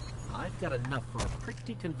 I've got enough for a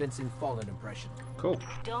pretty convincing Fallen impression. Cool.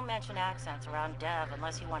 Don't mention accents around Dev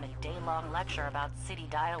unless you want a day-long lecture about city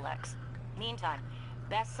dialects. Meantime,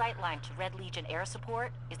 best sightline to Red Legion air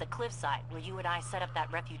support is the cliffside where you and I set up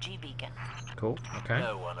that refugee beacon. Cool. Okay.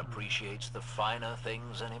 No one appreciates the finer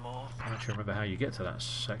things anymore. I'm not sure remember how you get to that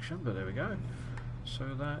section, but there we go. So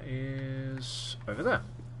that is over there.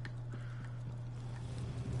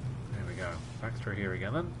 There we go. Back through here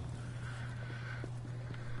again then.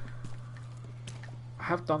 I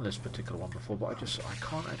have done this particular one before, but I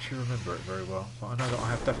can't actually remember it very well. But I know that I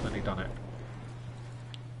have definitely done it.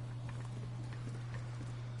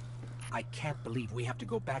 I can't believe we have to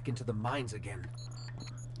go back into the mines again.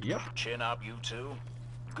 Yep. Chin up, you two.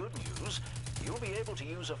 Good news, you'll be able to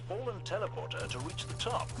use a Fallen teleporter to reach the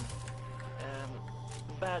top.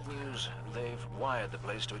 Bad news, they've wired the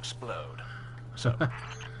place to explode. So...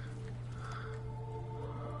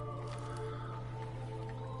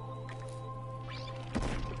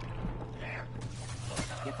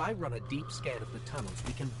 If I run a deep scan of the tunnels,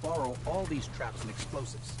 we can borrow all these traps and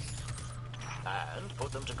explosives. And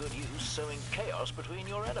put them to good use sowing chaos between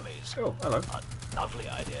your enemies. Oh, hello. A lovely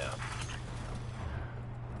idea.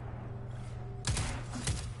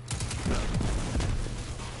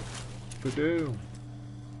 Ba-doom.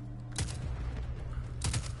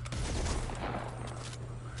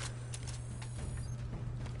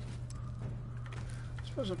 I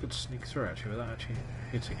suppose I could sneak through actually without actually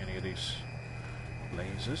hitting any of these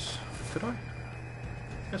lasers. Could I?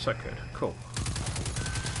 Yes, I could. Cool.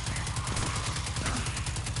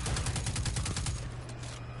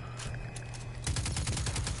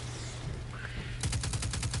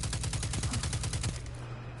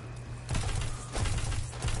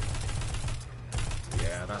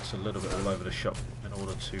 Yeah, that's a little bit all over the shop in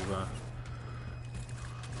order to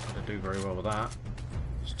do very well with that.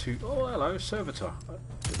 There's 2. Oh, hello, servitor. I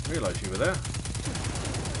didn't realise you were there.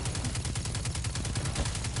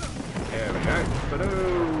 There we go.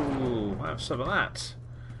 Ba-doo! Have some of that.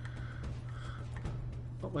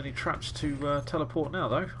 Not many traps to teleport now,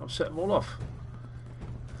 though. I've set them all off.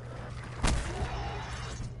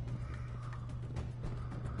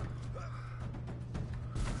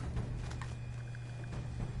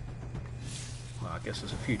 Well, I guess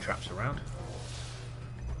there's a few traps around.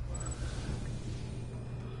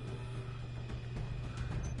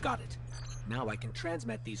 Got it. Now I can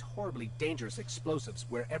transmit these horribly dangerous explosives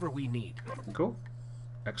wherever we need. Cool.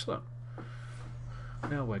 Excellent.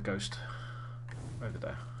 Now we're Ghost. Over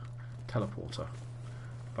there. Teleporter.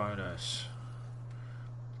 Bonus.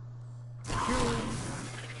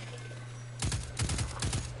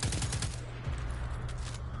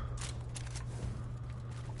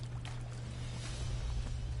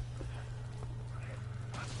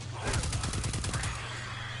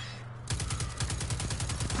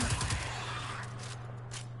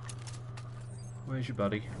 Where's your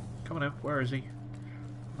buddy? Come on in. Where is he?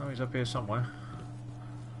 Oh, he's up here somewhere.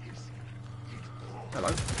 Hello.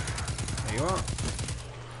 There you are.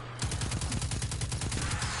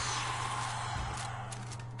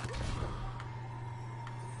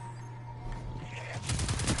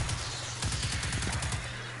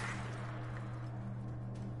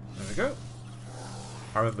 There we go.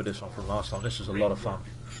 I remember this one from last time. This was a lot of fun.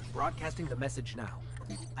 Broadcasting the message now.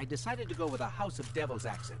 I decided to go with a House of Devils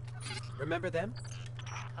accent. Remember them?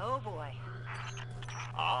 Oh boy.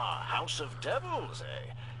 Ah, House of Devils,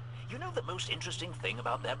 eh? You know the most interesting thing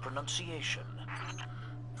about their pronunciation?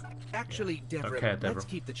 Actually, Deborah, Okay, Deborah. let's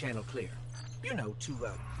keep the channel clear. You know, to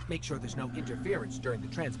make sure there's no interference during the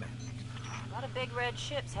transmat. A lot of big red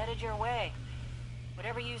ships headed your way.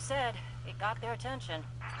 Whatever you said, it got their attention.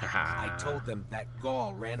 I told them that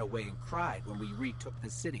Gaul ran away and cried when we retook the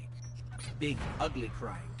city. Big, ugly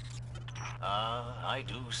crying. I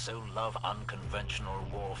do so love unconventional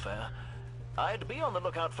warfare. I'd be on the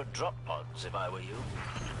lookout for drop pods if I were you.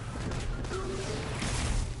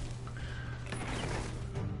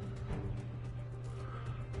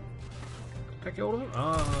 Take it all of them?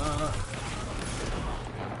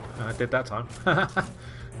 I did that time.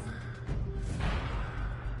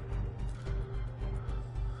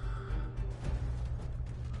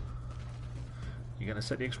 You gonna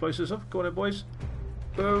set the explosives off? Go on then, boys.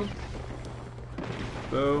 Boom.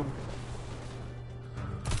 Boom.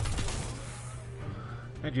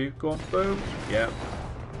 And you, go on, boom. Yep.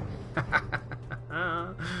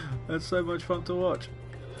 That's so much fun to watch.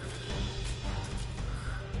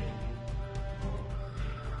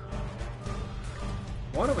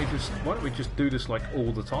 Why don't we just do this like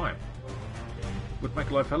all the time? Would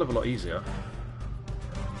make life a hell of a lot easier.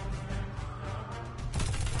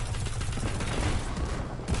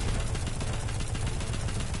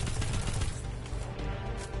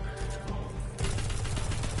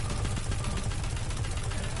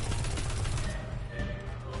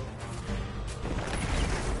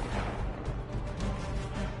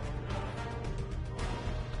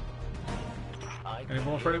 Any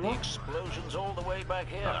more for anyone? Explosions all the way back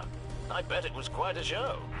here. I bet it was quite a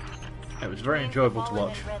show. It was very enjoyable to Fallen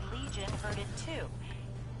watch. and Red Legion heard it too.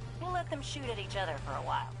 We'll let them shoot at each other for a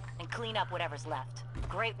while and clean up whatever's left.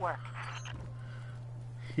 Great work.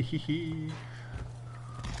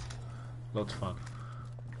 Lots of fun.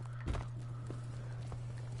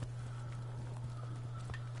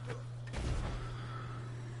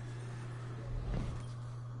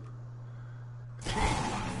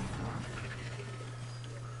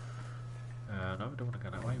 No, we don't want to go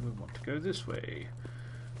that way. We want to go this way.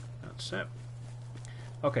 That's it.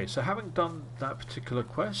 Okay, so having done that particular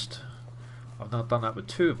quest, I've now done that with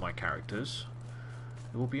 2 of my characters.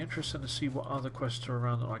 It will be interesting to see what other quests are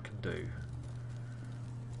around that I can do.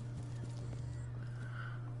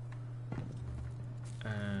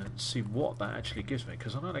 And see what that actually gives me,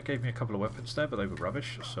 because I know they gave me a couple of weapons there, but they were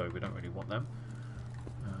rubbish, so we don't really want them.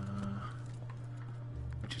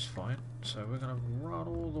 Which is fine. So we're going to run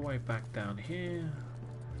all the way back down here,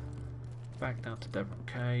 back down to Devon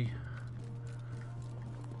Cay,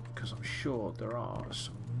 because I'm sure there are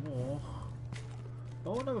some more.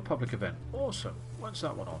 Oh, another public event. Awesome. When's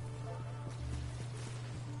that one on?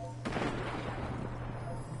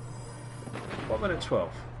 1:12.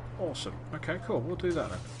 Awesome. Okay, cool. We'll do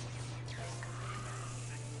that then.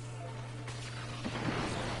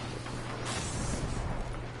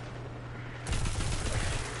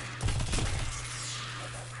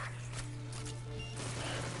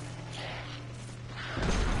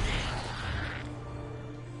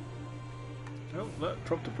 Oh, look,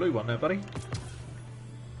 dropped a blue one there, buddy.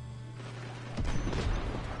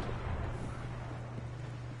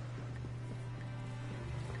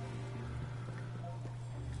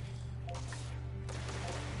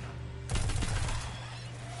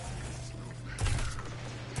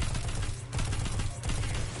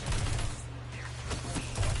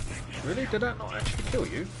 Really? Did that not actually kill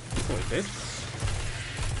you? I thought it did.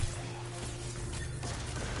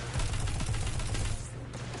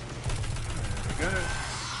 There we go.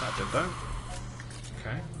 That did that.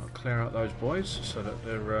 Okay, I'll clear out those boys so that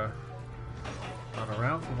they're run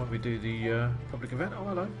around for when we do the public event. Oh,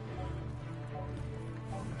 hello.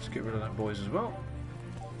 Let's get rid of them boys as well.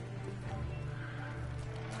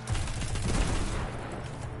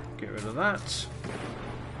 Get rid of that.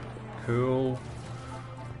 Cool.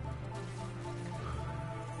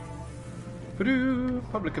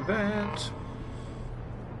 Public event.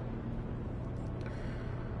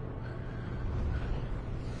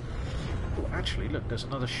 Oh, actually, look, there's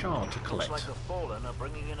another shard to collect. Looks like the Fallen are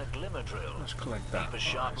bringing in a glimmer drill. Let's collect that. Keep a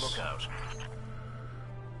sharp Nice. lookout.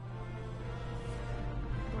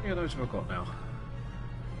 many of those have I got now?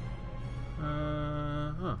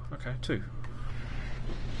 Oh, okay, 2.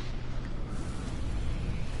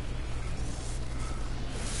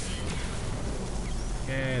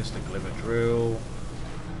 Here's the glimmer drill.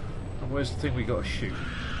 And where's the thing we got to shoot?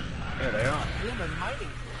 There they are. Glimmer mining.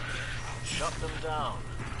 Shut them down.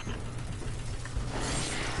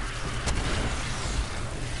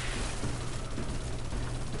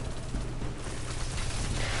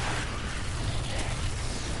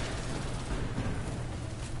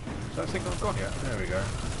 Is that thing not gone yet? There we go.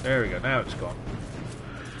 There we go. Now it's gone.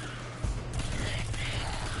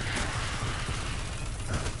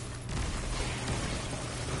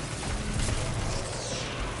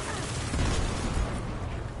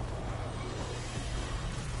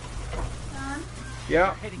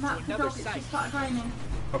 Yeah. Heading to Matt, the another dog, it's site. just started raining.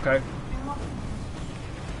 Okay.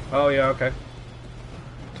 Oh yeah. Okay.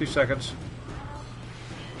 2 seconds.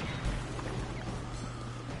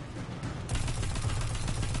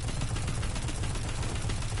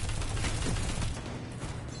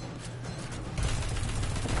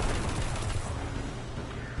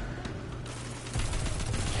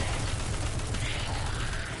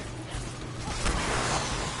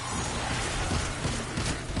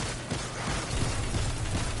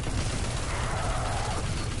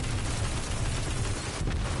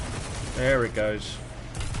 There it goes.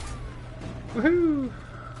 Woohoo!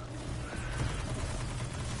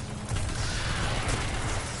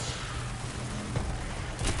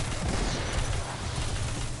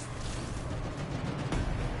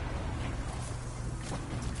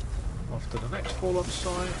 Off to the next fallen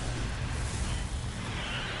site.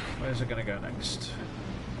 Where's it going to go next?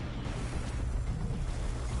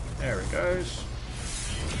 There it goes.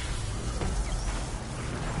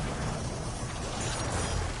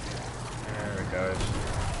 Goes.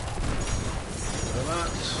 Look at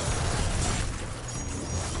that.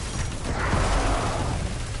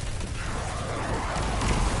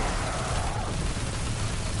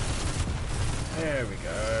 There we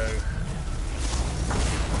go.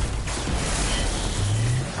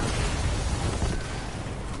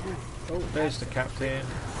 Oh, there's the captain.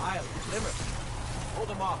 I'll glimmer. Hold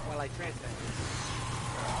them off while I transmit.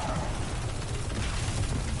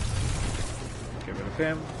 Get rid of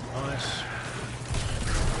him. Nice.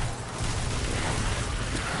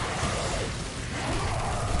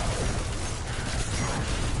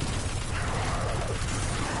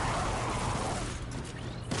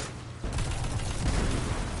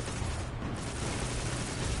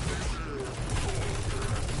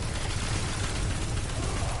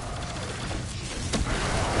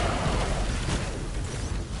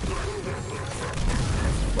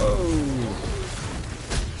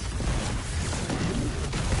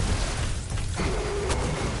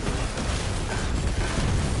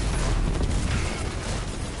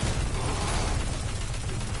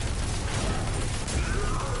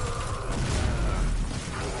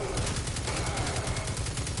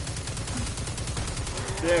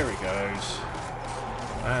 There he goes.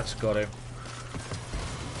 That's got him.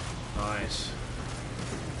 Nice.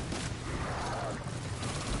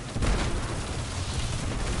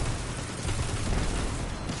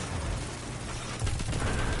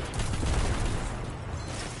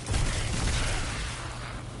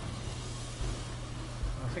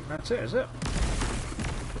 I think that's it, is it?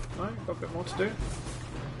 No, got a bit more to do.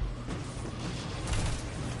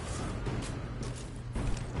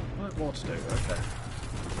 Right, more to do, okay.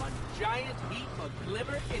 One giant heap of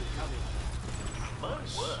glimmer incoming. My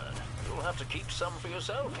word. You'll have to keep some for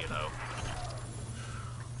yourself, you know.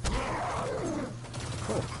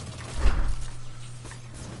 Cool.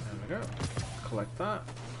 There we go. Collect that.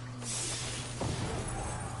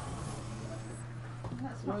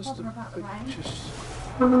 Let's not Where's bother the about the rain. pictures?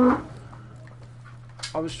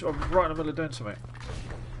 I was right in the middle of doing something.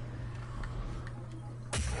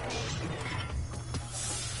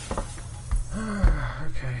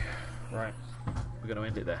 Okay, right. We're going to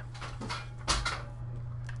end it there.